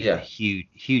would be a Yeah. huge,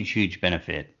 huge, huge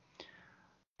benefit.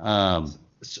 Um,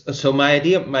 So my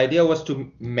idea was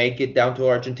to make it down to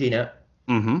Argentina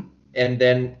hmm. and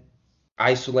then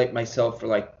isolate myself for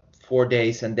like 4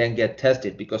 days and then get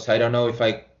tested because I don't know if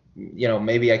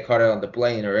maybe I caught it on the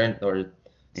plane or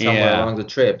somewhere Yeah. along the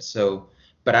trip. So,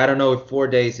 but I don't know if 4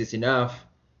 days is enough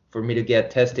for me to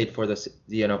get tested for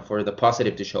the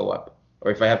positive to show up,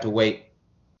 or if I have to wait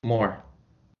more.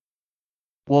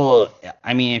 Well,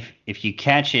 I mean, if you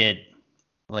catch it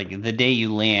like the day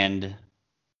you land,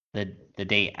 the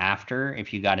day after,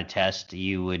 if you got a test,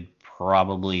 you would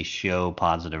probably show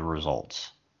positive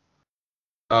results.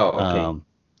 Oh, okay. Um,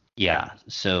 yeah,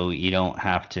 so you don't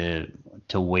have to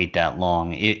wait that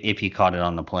long if you caught it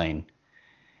on the plane.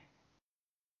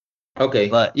 Okay.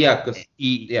 But Yeah,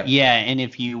 yeah. yeah, and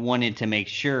if you wanted to make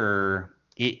sure,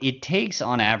 it takes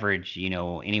on average,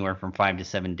 anywhere from 5 to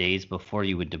 7 days before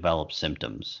you would develop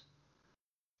symptoms.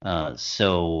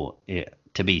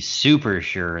 To be super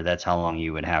sure, that's how long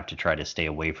you would have to try to stay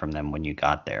away from them when you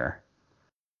got there.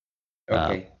 Uh,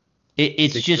 Okay.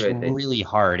 it's Six just to eight days. really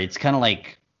hard. It's kind of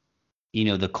like,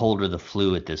 the cold or the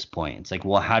flu at this point. It's like,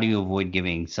 well, how do you avoid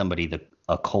giving somebody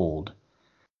a cold?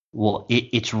 Well,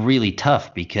 it's really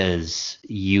tough because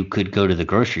you could go to the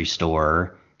grocery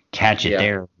store, catch it Yeah.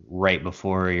 there right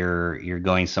before you're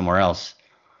going somewhere else,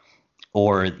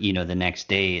 or the next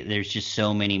day. There's just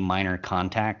so many minor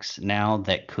contacts now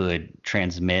that could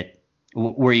transmit.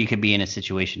 where you could be in a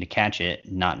situation to catch it,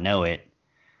 not know it.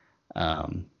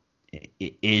 Um,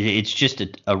 it's just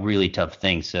a really tough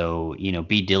thing. So,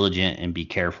 be diligent and be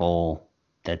careful.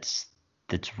 That's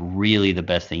that's really the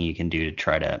best thing you can do to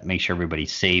try to make sure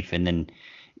everybody's safe. And then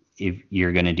if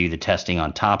you're going to do the testing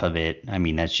on top of it, I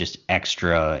mean, that's just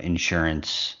extra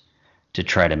insurance to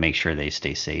try to make sure they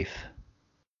stay safe.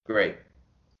 Great.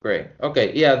 Great.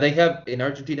 Okay. Yeah, they have in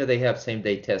Argentina they have same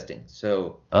day testing.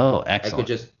 So Oh, I could excellent.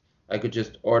 just I could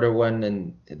just order one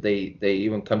and they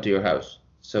even come to your house.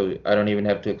 So I don't even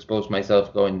have to expose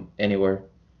myself going anywhere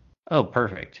Oh,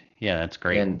 perfect. Yeah, that's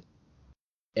great.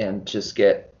 and just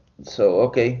get so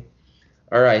okay.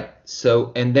 All right.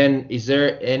 So and then is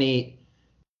there any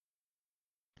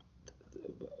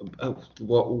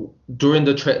well during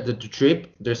the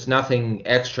trip there's nothing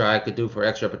extra I could do for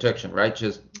extra protection, right?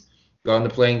 Just go on the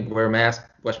plane, wear a mask,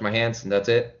 wash my hands and that's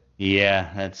it.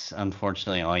 Yeah, that's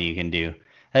unfortunately all you can do.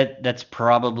 That's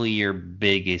probably your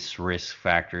biggest risk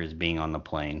factor is being on the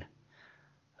plane.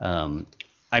 Um,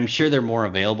 I'm sure they're more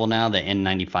available now, the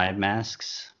N95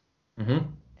 masks, Mm-hmm.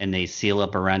 and they seal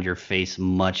up around your face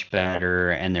much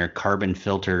better, and their carbon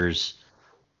filters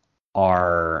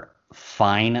are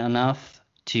fine enough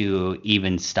to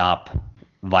even stop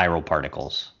viral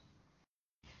particles.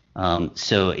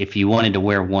 So if you wanted to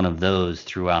wear one of those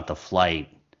throughout the flight,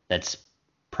 that's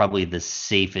probably the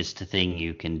safest thing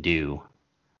you can do,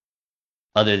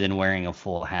 other than wearing a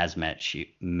full hazmat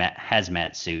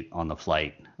suit on the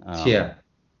flight. Yeah.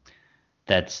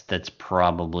 That's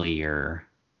probably your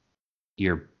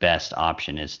best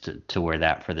option is to wear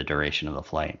that for the duration of the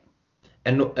flight.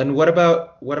 And what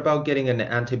about getting an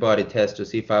antibody test to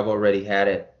see if I've already had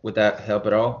it? Would that help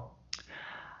at all?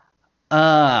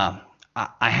 Uh,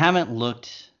 I haven't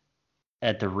looked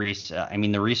at the I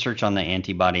mean, the research on the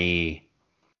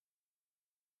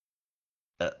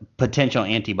potential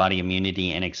antibody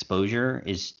immunity and exposure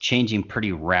is changing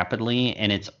pretty rapidly,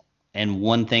 and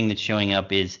one thing that's showing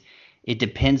up is it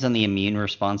depends on the immune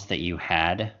response that you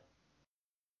had.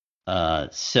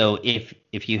 So if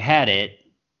you had it,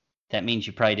 that means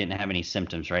you probably didn't have any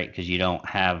symptoms, right? Because you don't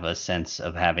have a sense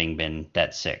of having been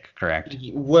that sick, correct?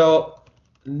 Well,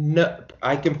 no,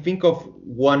 I can think of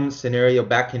one scenario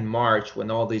back in March when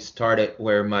all this started,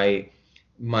 where my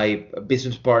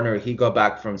business partner he got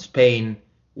back from Spain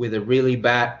with a really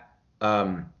bad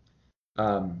um,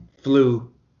 flu,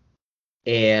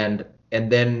 and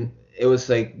then it was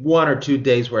like 1 or 2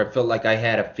 days where I felt like I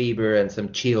had a fever and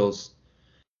some chills,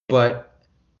 but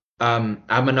I'm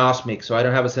an osmic, so I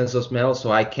don't have a sense of smell,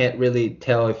 so I can't really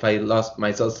tell if I lost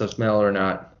my sense of smell or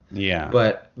not. Yeah.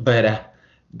 But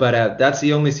that's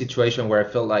the only situation where I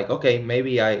felt like okay,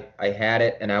 maybe I had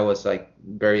it and I was like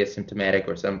very asymptomatic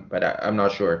or something, but I'm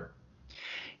not sure.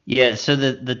 Yeah, so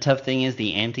the tough thing is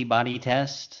the antibody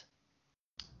test.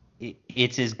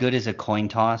 It's as good as a coin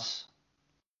toss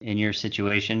in your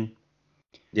situation,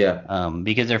 Yeah.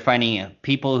 because they're finding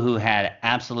people who had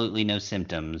absolutely no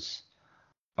symptoms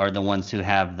are the ones who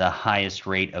have the highest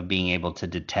rate of being able to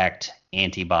detect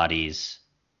antibodies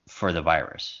for the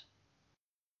virus.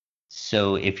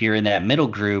 So if you're in that middle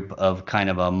group of kind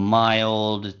of a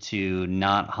mild to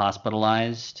not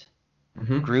hospitalized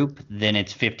Hmm. group, then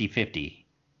it's 50-50.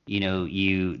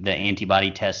 The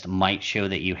antibody test might show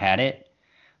that you had it,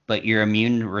 but your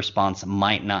immune response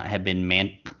might not have been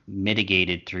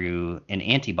mitigated through an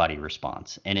antibody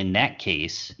response. And in that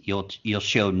case, you'll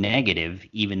show negative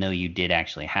even though you did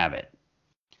actually have it.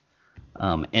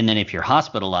 And then if you're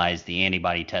hospitalized, the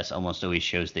antibody test almost always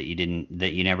shows that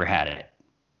you never had it.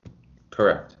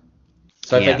 Correct.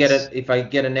 So Yes. if I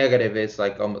get a negative, it's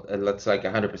like almost, it's like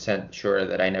 100% sure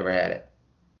that I never had it.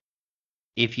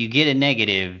 If you get a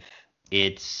negative,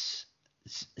 it's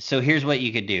so here's what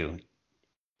you could do.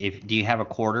 If Do you have a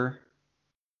quarter?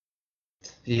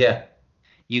 Yeah.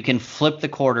 You can flip the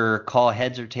quarter, call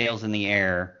heads or tails in the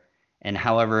air, and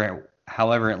however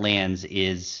it lands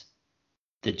is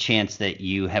the chance that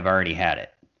you have already had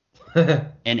it.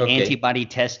 An Okay. antibody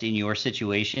test in your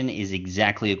situation is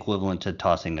exactly equivalent to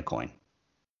tossing the coin.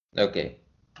 Okay.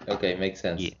 Okay. Makes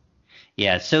Yeah. sense.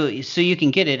 Yeah, so you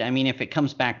can get it. I mean, if it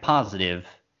comes back positive,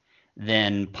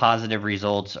 then positive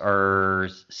results are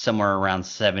somewhere around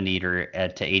 70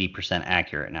 to 80%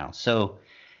 accurate now. So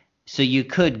you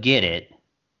could get it,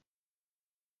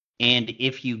 and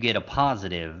if you get a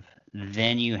positive,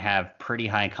 then you have pretty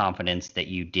high confidence that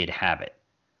you did have it.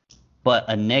 But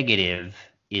a negative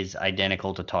is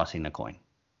identical to tossing the coin.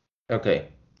 Okay.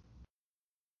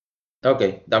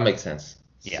 Okay. That makes sense.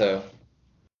 Yeah. So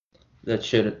that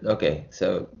should, okay.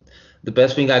 So the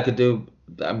best thing I could do,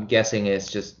 I'm guessing, is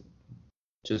just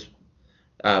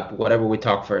whatever we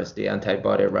talk first, the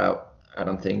antibody route. I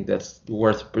don't think that's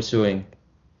worth pursuing.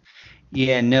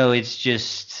 Yeah, no, it's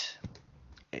just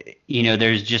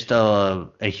there's just a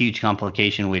huge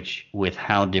complication which with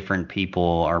how different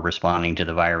people are responding to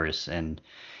the virus, and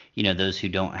those who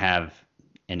don't have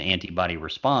an antibody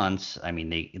response, I mean,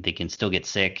 they can still get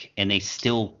sick and they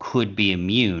still could be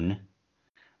immune,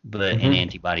 but an Hmm.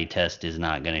 antibody test is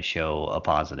not going to show a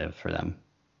positive for them.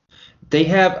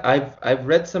 I've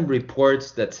read some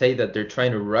reports that say that they're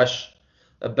trying to rush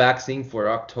a vaccine for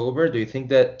October. Do you think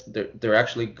that they're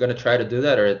actually going to try to do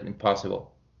that, or it's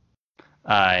impossible?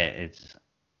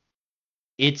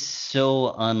 It's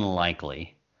so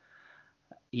unlikely.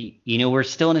 We're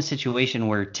still in a situation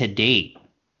where to date,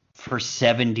 for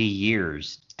 70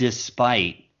 years,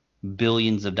 despite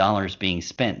billions of dollars being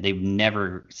spent, they've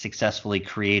never successfully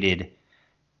created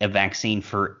a vaccine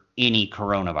for any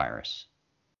coronavirus.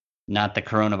 Not the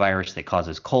coronavirus that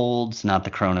causes colds, not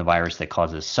the coronavirus that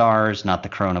causes SARS, not the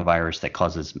coronavirus that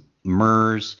causes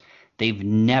MERS. They've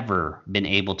never been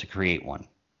able to create one.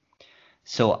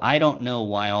 So I don't know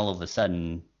why all of a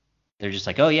sudden they're just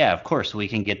like, oh, yeah, of course, we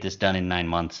can get this done in 9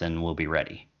 months and we'll be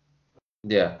ready.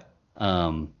 Yeah,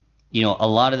 Um, a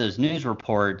lot of those news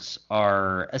reports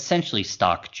are essentially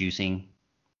stock juicing.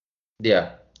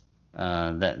 yeah,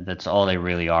 That's all they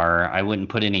really are. I wouldn't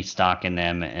put any stock in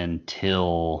them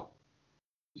until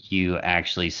you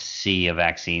actually see a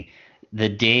vaccine. The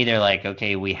day they're like,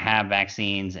 okay, we have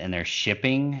vaccines and they're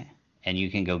shipping and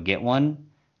you can go get one,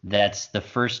 that's the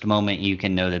first moment you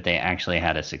can know that they actually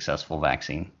had a successful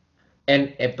vaccine.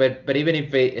 but even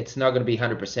if it's not going to be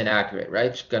 100% accurate, right?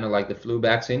 It's kind of like the flu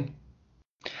vaccine.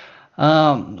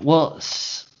 Well,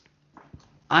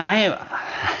 I,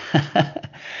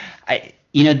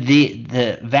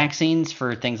 the vaccines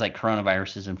for things like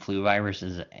coronaviruses and flu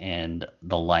viruses and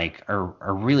the like are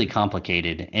really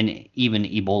complicated, and even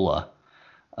Ebola.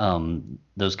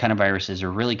 Those kind of viruses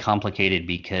are really complicated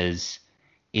because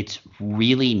it's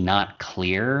really not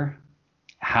clear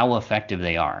how effective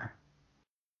they are,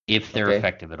 if they're Okay.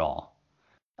 effective at all.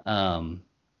 Um,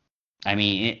 I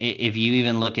mean, if you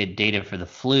even look at data for the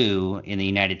flu in the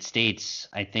United States,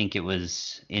 I think it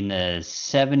was in the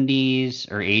 70s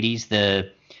or 80s,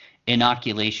 the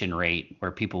inoculation rate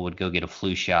where people would go get a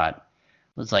flu shot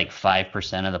was like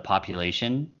 5% of the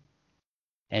population.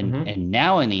 And Hmm. and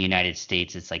now in the United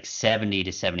States, it's like 70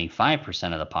 to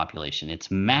 75% of the population.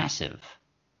 It's massive.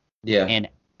 Yeah. And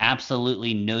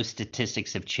absolutely no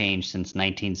statistics have changed since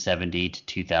 1970 to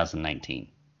 2019.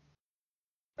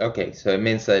 Okay. So it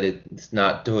means that it's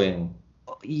not doing.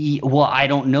 Well, I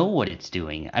don't know what it's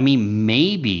doing. I mean,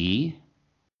 maybe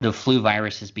the flu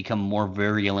virus has become more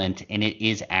virulent and it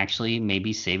is actually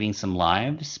maybe saving some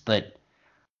lives, but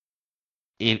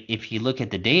if you look at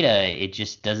the data, it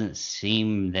just doesn't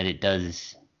seem that it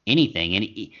does anything. And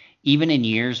even in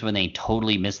years when they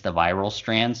totally missed the viral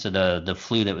strand, so the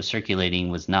flu that was circulating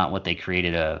was not what they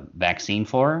created a vaccine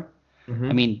for.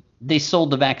 I Hmm. mean, they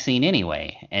sold the vaccine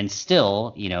anyway, and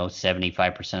still,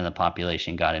 75% of the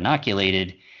population got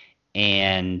inoculated,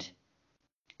 and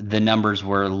the numbers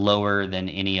were lower than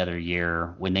any other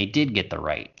year when they did get the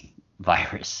right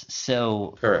virus.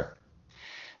 Correct.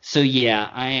 So yeah,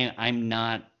 I'm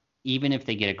not, even if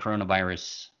they get a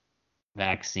coronavirus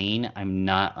vaccine, I'm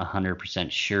not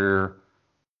 100% sure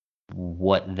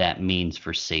what that means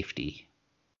for safety.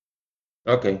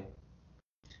 Okay.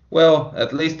 Well,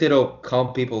 at least it'll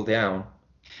calm people down.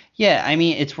 Yeah, I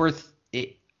mean, it's worth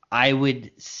it. I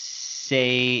would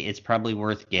say it's probably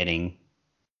worth getting.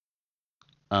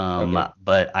 Okay.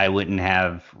 But I wouldn't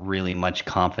have really much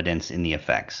confidence in the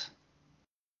effects.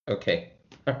 Okay.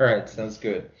 All right. Sounds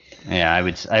good. Yeah, I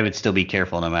would still be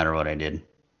careful no matter what I did.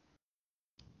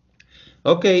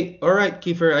 Okay. All right,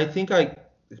 Kiefer. I think I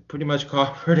pretty much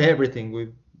covered everything.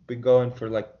 We've been going for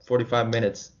like 45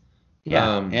 minutes.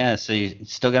 Yeah, Um, yeah. So you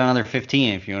still got another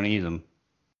 15 if you want to use them.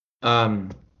 um,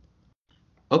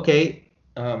 okay.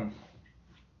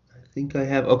 I think I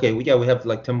have, okay. Yeah, we have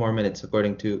like 10 more minutes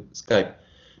according to Skype.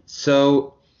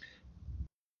 So,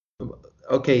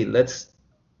 okay,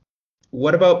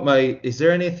 what about is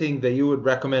there anything that you would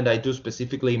recommend I do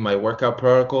specifically in my workout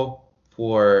protocol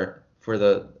for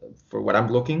what I'm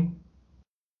looking?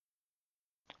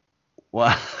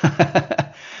 Well, uh,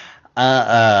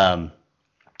 um,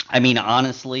 I mean,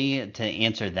 honestly, to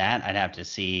answer that, I'd have to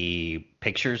see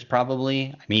pictures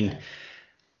probably. I mean,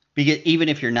 because even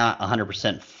if you're not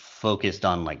 100% focused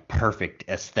on like perfect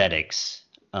aesthetics,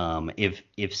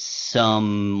 if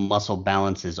some muscle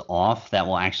balance is off, that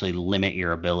will actually limit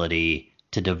your ability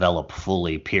to develop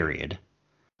fully, period.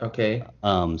 Okay.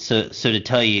 So to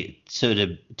tell you, so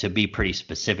to be pretty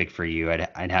specific for you,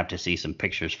 I'd have to see some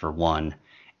pictures for one,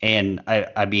 And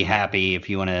I'd be happy if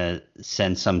you want to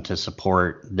send some to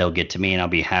support, they'll get to me and I'll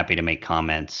be happy to make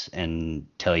comments and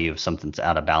tell you if something's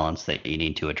out of balance that you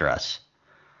need to address.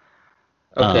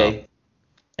 Um, Okay.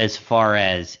 as far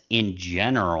as in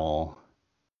general,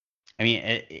 I mean,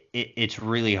 it's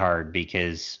really hard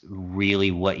because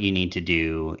really what you need to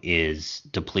do is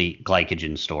deplete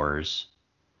glycogen stores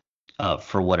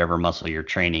for whatever muscle you're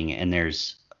training, and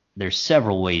there's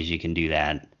several ways you can do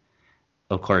that.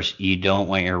 Of course, you don't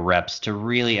want your reps to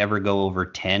really ever go over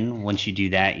 10. Once you do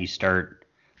that, you start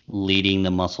leading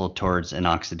the muscle towards an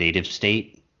oxidative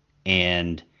state,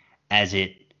 and as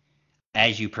it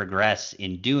as you progress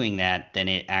in doing that, then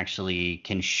it actually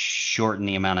can shorten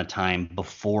the amount of time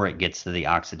before it gets to the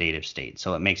oxidative state.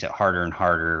 So it makes it harder and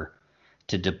harder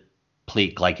to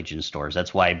deplete glycogen stores.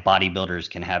 That's why bodybuilders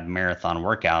can have marathon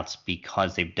workouts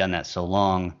because they've done that so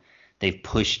long. They've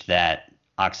pushed that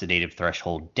oxidative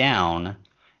threshold down,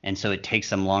 and so it takes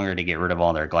them longer to get rid of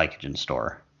all their glycogen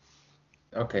store.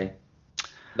 Okay.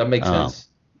 That makes Um, sense.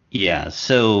 yeah,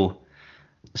 so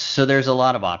there's a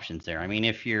lot of options there. I mean,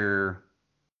 if you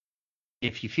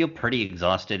feel pretty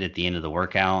exhausted at the end of the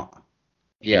workout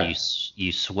and Yeah.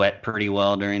 you sweat pretty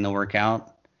well during the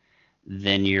workout,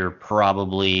 then you're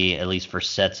probably, at least for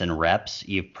sets and reps,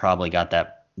 you've probably got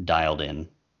that dialed in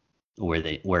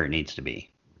where it needs to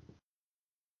be.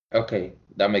 Okay.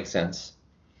 That makes sense.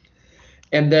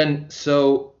 And then,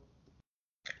 so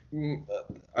mm,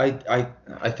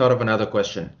 I thought of another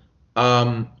question.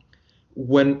 Um,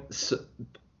 when s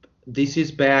this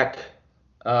is back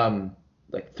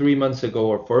like 3 months ago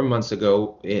or 4 months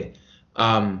ago,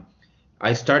 um,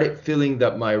 I started feeling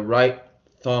that my right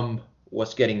thumb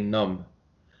was getting numb,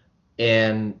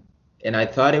 and I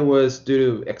thought it was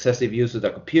due to excessive use of the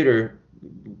computer.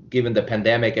 Given the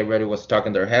pandemic, everybody was stuck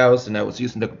in their house, and I was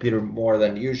using the computer more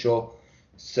than usual.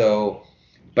 So,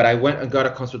 but I went and got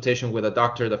a consultation with a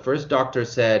doctor. The first doctor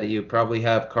said you probably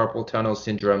have carpal tunnel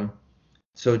syndrome,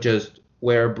 so just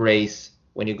wear a brace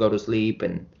when you go to sleep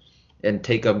and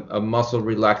take a muscle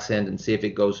relaxant and see if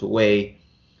it goes away.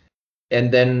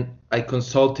 And then I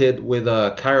consulted with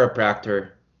a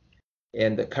chiropractor,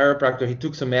 and the chiropractor, he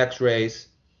took some x-rays,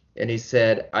 and he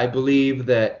said, I believe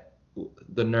that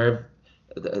the nerve,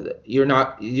 you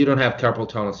don't have carpal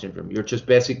tunnel syndrome. You're just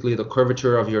basically the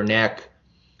curvature of your neck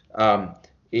um,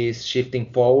 is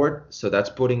shifting forward. So that's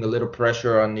putting a little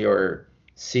pressure on your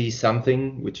C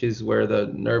something, which is where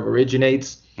the nerve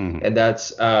originates. Mm-hmm. And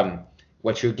that's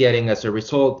what you're getting as a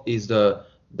result is the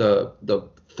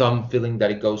thumb feeling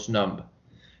that it goes numb.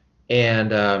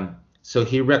 And so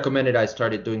he recommended I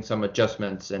started doing some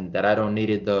adjustments and that I don't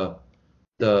needed the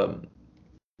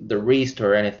the wrist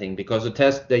or anything because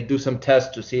they do some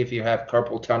tests to see if you have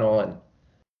carpal tunnel, and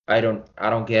I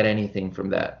don't get anything from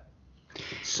that.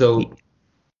 So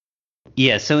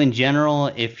Yeah, so in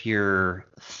general, if your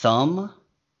thumb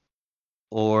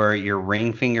or your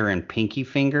ring finger and pinky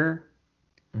finger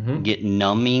mhm. get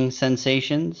numbing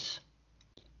sensations,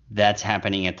 that's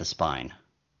happening at the spine.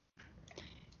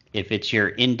 If it's your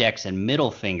index and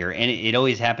middle finger, and it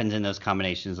always happens in those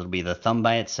combinations, it'll be the thumb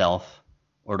by itself,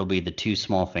 or it'll be the two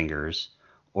small fingers,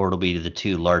 or it'll be the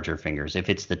two larger fingers. If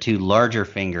it's the two larger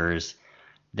fingers,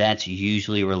 that's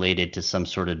usually related to some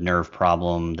sort of nerve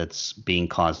problem that's being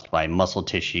caused by muscle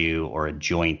tissue or a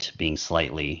joint being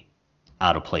slightly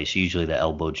out of place, usually the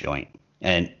elbow joint.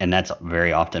 And that's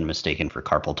very often mistaken for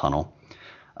carpal tunnel.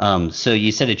 So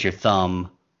you said it's your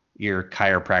thumb. Your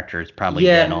chiropractor is probably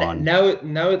Yeah, dead on.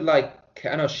 now it like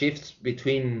kind of shifts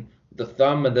between the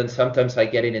thumb, and then sometimes I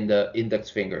get it in the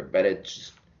index finger, but it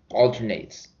just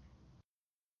alternates.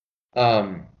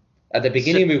 Um, at the So,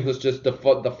 beginning, it was just the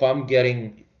thumb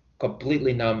getting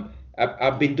completely numb.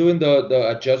 I've been doing the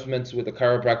adjustments with the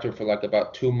chiropractor for like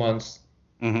about 2 months,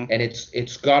 mhm. and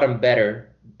it's gotten better,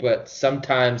 but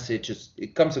sometimes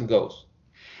it comes and goes.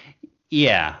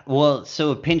 Yeah. Well,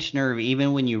 so a pinched nerve,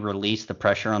 even when you release the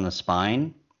pressure on the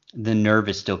spine, the nerve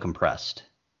is still compressed,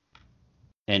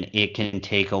 and it can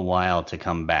take a while to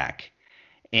come back.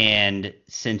 And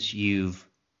since you've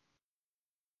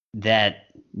that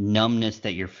numbness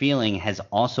that you're feeling has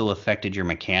also affected your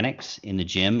mechanics in the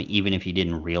gym, even if you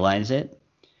didn't realize it.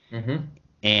 Hmm.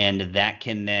 And that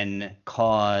can then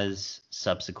cause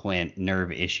subsequent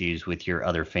nerve issues with your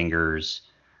other fingers,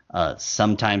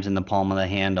 sometimes in the palm of the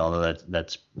hand, although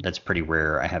that's pretty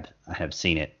rare. I have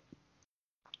seen it.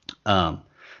 Um,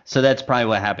 so that's probably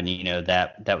what happened. You know,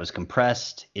 that was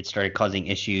compressed. It started causing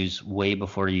issues way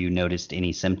before you noticed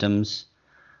any symptoms.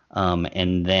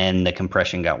 And then the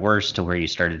compression got worse to where you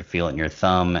started to feel it in your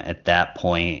thumb. At that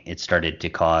point, it started to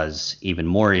cause even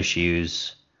more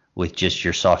issues, with just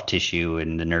your soft tissue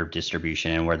and the nerve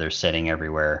distribution and where they're setting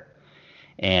everywhere.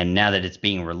 And now that it's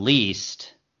being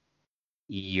released,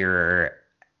 you're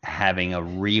having a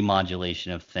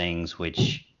remodulation of things,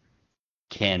 which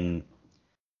can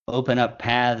open up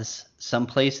paths some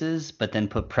places, but then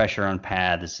put pressure on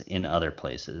paths in other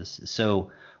places.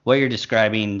 So what you're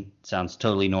describing sounds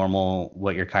totally normal.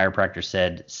 What your chiropractor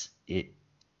said, it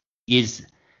is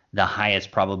the highest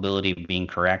probability of being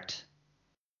correct.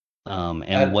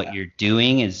 And what you're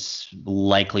doing is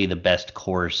likely the best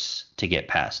course to get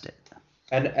past it.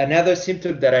 And another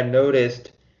symptom that I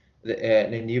noticed,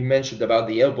 and you mentioned about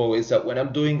the elbow, is that when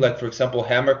I'm doing, like, for example,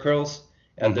 hammer curls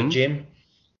at the gym,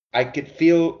 I could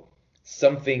feel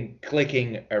something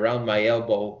clicking around my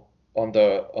elbow on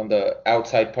the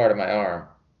outside part of my arm.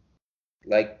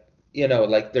 Like,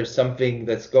 like there's something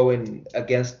that's going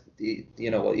against,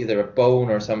 either a bone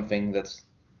or something that's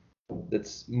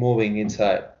moving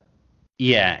inside.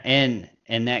 Yeah, and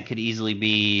that could easily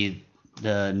be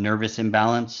the nervous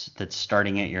imbalance that's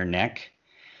starting at your neck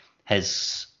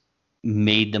has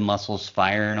made the muscles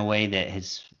fire in a way that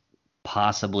has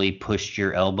possibly pushed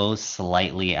your elbow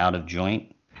slightly out of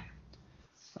joint,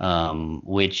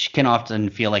 which can often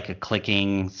feel like a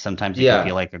clicking. Sometimes it can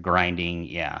feel like a grinding.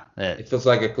 Yeah, it feels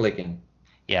like a clicking.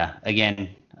 Yeah,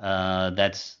 again,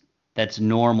 that's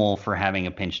normal for having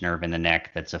a pinched nerve in the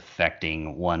neck that's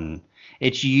affecting one.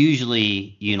 It's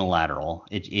usually unilateral.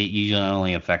 It usually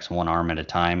only affects one arm at a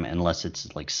time, unless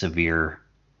it's like severe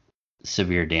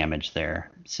damage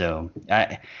there. So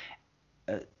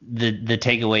the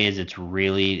takeaway is it's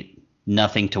really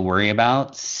nothing to worry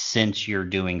about since you're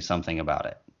doing something about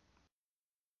it.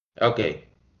 Okay.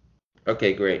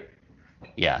 Okay, great.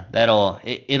 Yeah,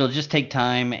 it'll just take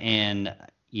time, and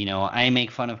I make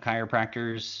fun of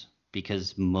chiropractors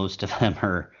because most of them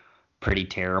are pretty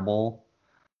terrible.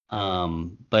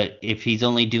 But if he's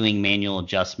only doing manual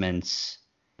adjustments,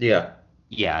 yeah,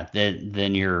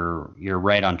 then you're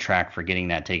right on track for getting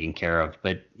that taken care of.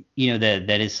 But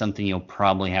that is something you'll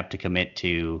probably have to commit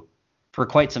to for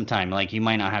quite some time. Like, you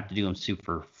might not have to do them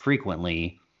super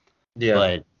frequently,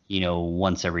 but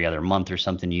once every other month or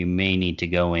something, you may need to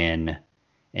go in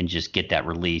and just get that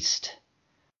released.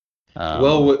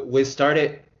 Well, we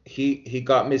started. He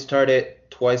got me started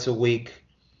twice a week,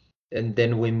 and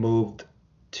then we moved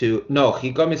to no. He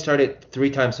got me started 3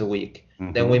 times a week.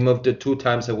 Then we moved to 2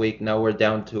 times a week. Now we're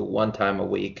down to 1 time a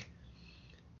week,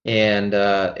 and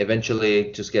eventually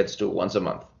it just gets to once a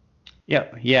month.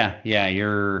 Yep. Yeah.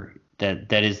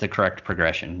 That is the correct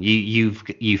progression.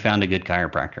 You found a good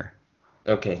chiropractor.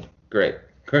 Okay. Great.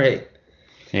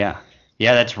 Yeah.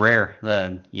 That's rare.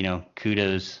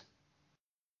 Kudos.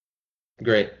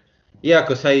 Great. Yeah,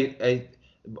 because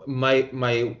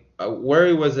my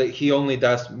worry was that he only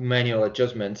does manual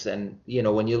adjustments, and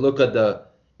when you look at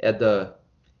the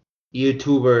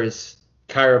YouTubers,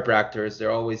 chiropractors, they're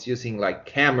always using like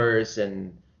hammers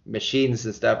and machines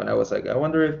and stuff, and I was like, I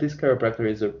wonder if this chiropractor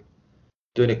is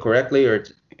doing it correctly,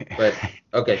 but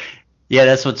okay. Yeah,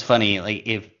 that's what's funny. Like,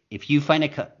 if you find a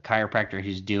chiropractor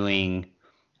who's doing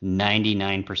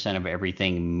 99% of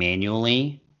everything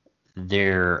manually,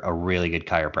 they're a really good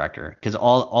chiropractor, because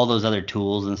all those other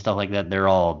tools and stuff like that, they're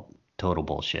all total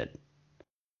bullshit.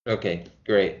 Okay,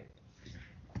 great.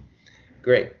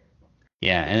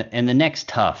 Yeah, and the neck's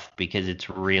tough because it's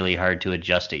really hard to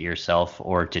adjust it yourself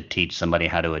or to teach somebody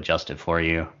how to adjust it for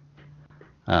you.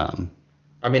 I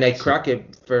mean, I crack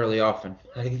it fairly often.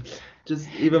 Just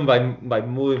even by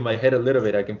moving my head a little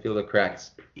bit, I can feel the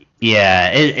cracks.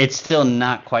 Yeah, it's still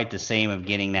not quite the same of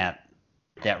getting that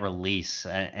release,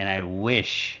 and I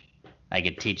wish I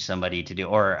could teach somebody to do,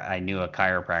 or I knew a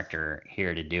chiropractor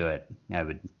here to do it.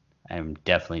 I'm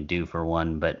definitely due for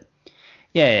one, but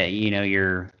yeah,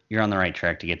 you're on the right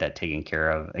track to get that taken care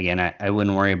of. Again, I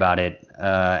wouldn't worry about it.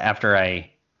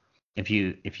 If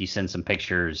you send some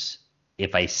pictures,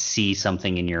 if I see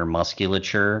something in your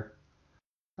musculature,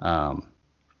 I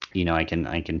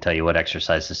can tell you what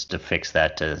exercises to fix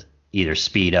that, to either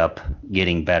speed up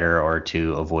getting better or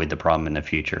to avoid the problem in the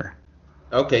future.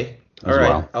 Okay. All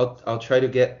right. Well. I'll try to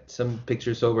get some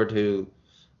pictures over to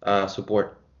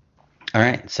support. All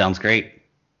right. Sounds great.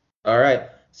 All right.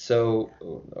 So,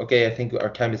 okay, I think our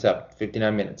time is up.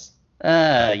 59 minutes.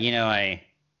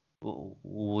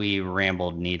 We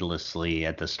rambled needlessly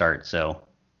at the start, so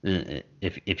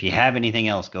if you have anything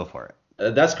else, go for it.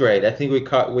 That's great. I think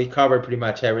we covered pretty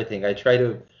much everything. I try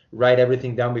to write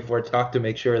everything down before I talk to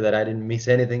make sure that I didn't miss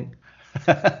anything.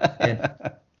 and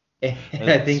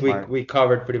I think we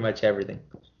covered pretty much everything.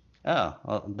 Oh,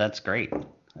 well, that's great.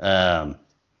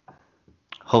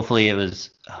 Hopefully it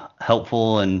was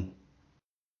helpful and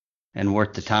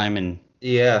worth the time and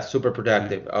Yeah, super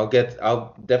productive.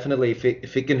 I'll definitely, if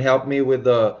it can help me with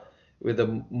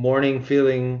the morning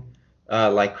feeling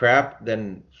like crap,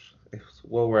 then it's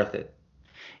well worth it.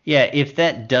 Yeah, if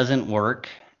that doesn't work,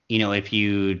 if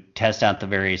you test out the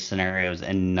various scenarios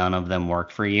and none of them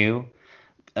work for you,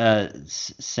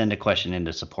 send a question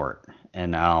into support,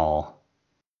 and I'll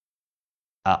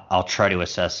try to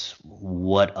assess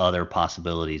what other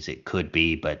possibilities it could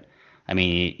be. But I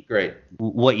mean, Great.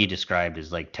 what you described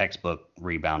is like textbook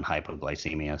rebound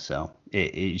hypoglycemia, so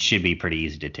it should be pretty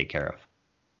easy to take care of.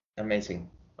 Amazing.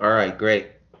 All right,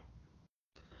 great.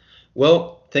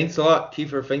 Well, thanks a lot,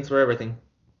 Kiefer. Thanks for everything.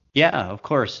 Yeah, of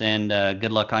course, and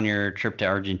good luck on your trip to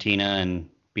Argentina and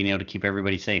being able to keep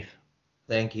everybody safe.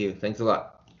 Thank you. Thanks a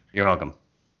lot. You're welcome.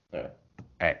 All right.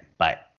 All right, bye.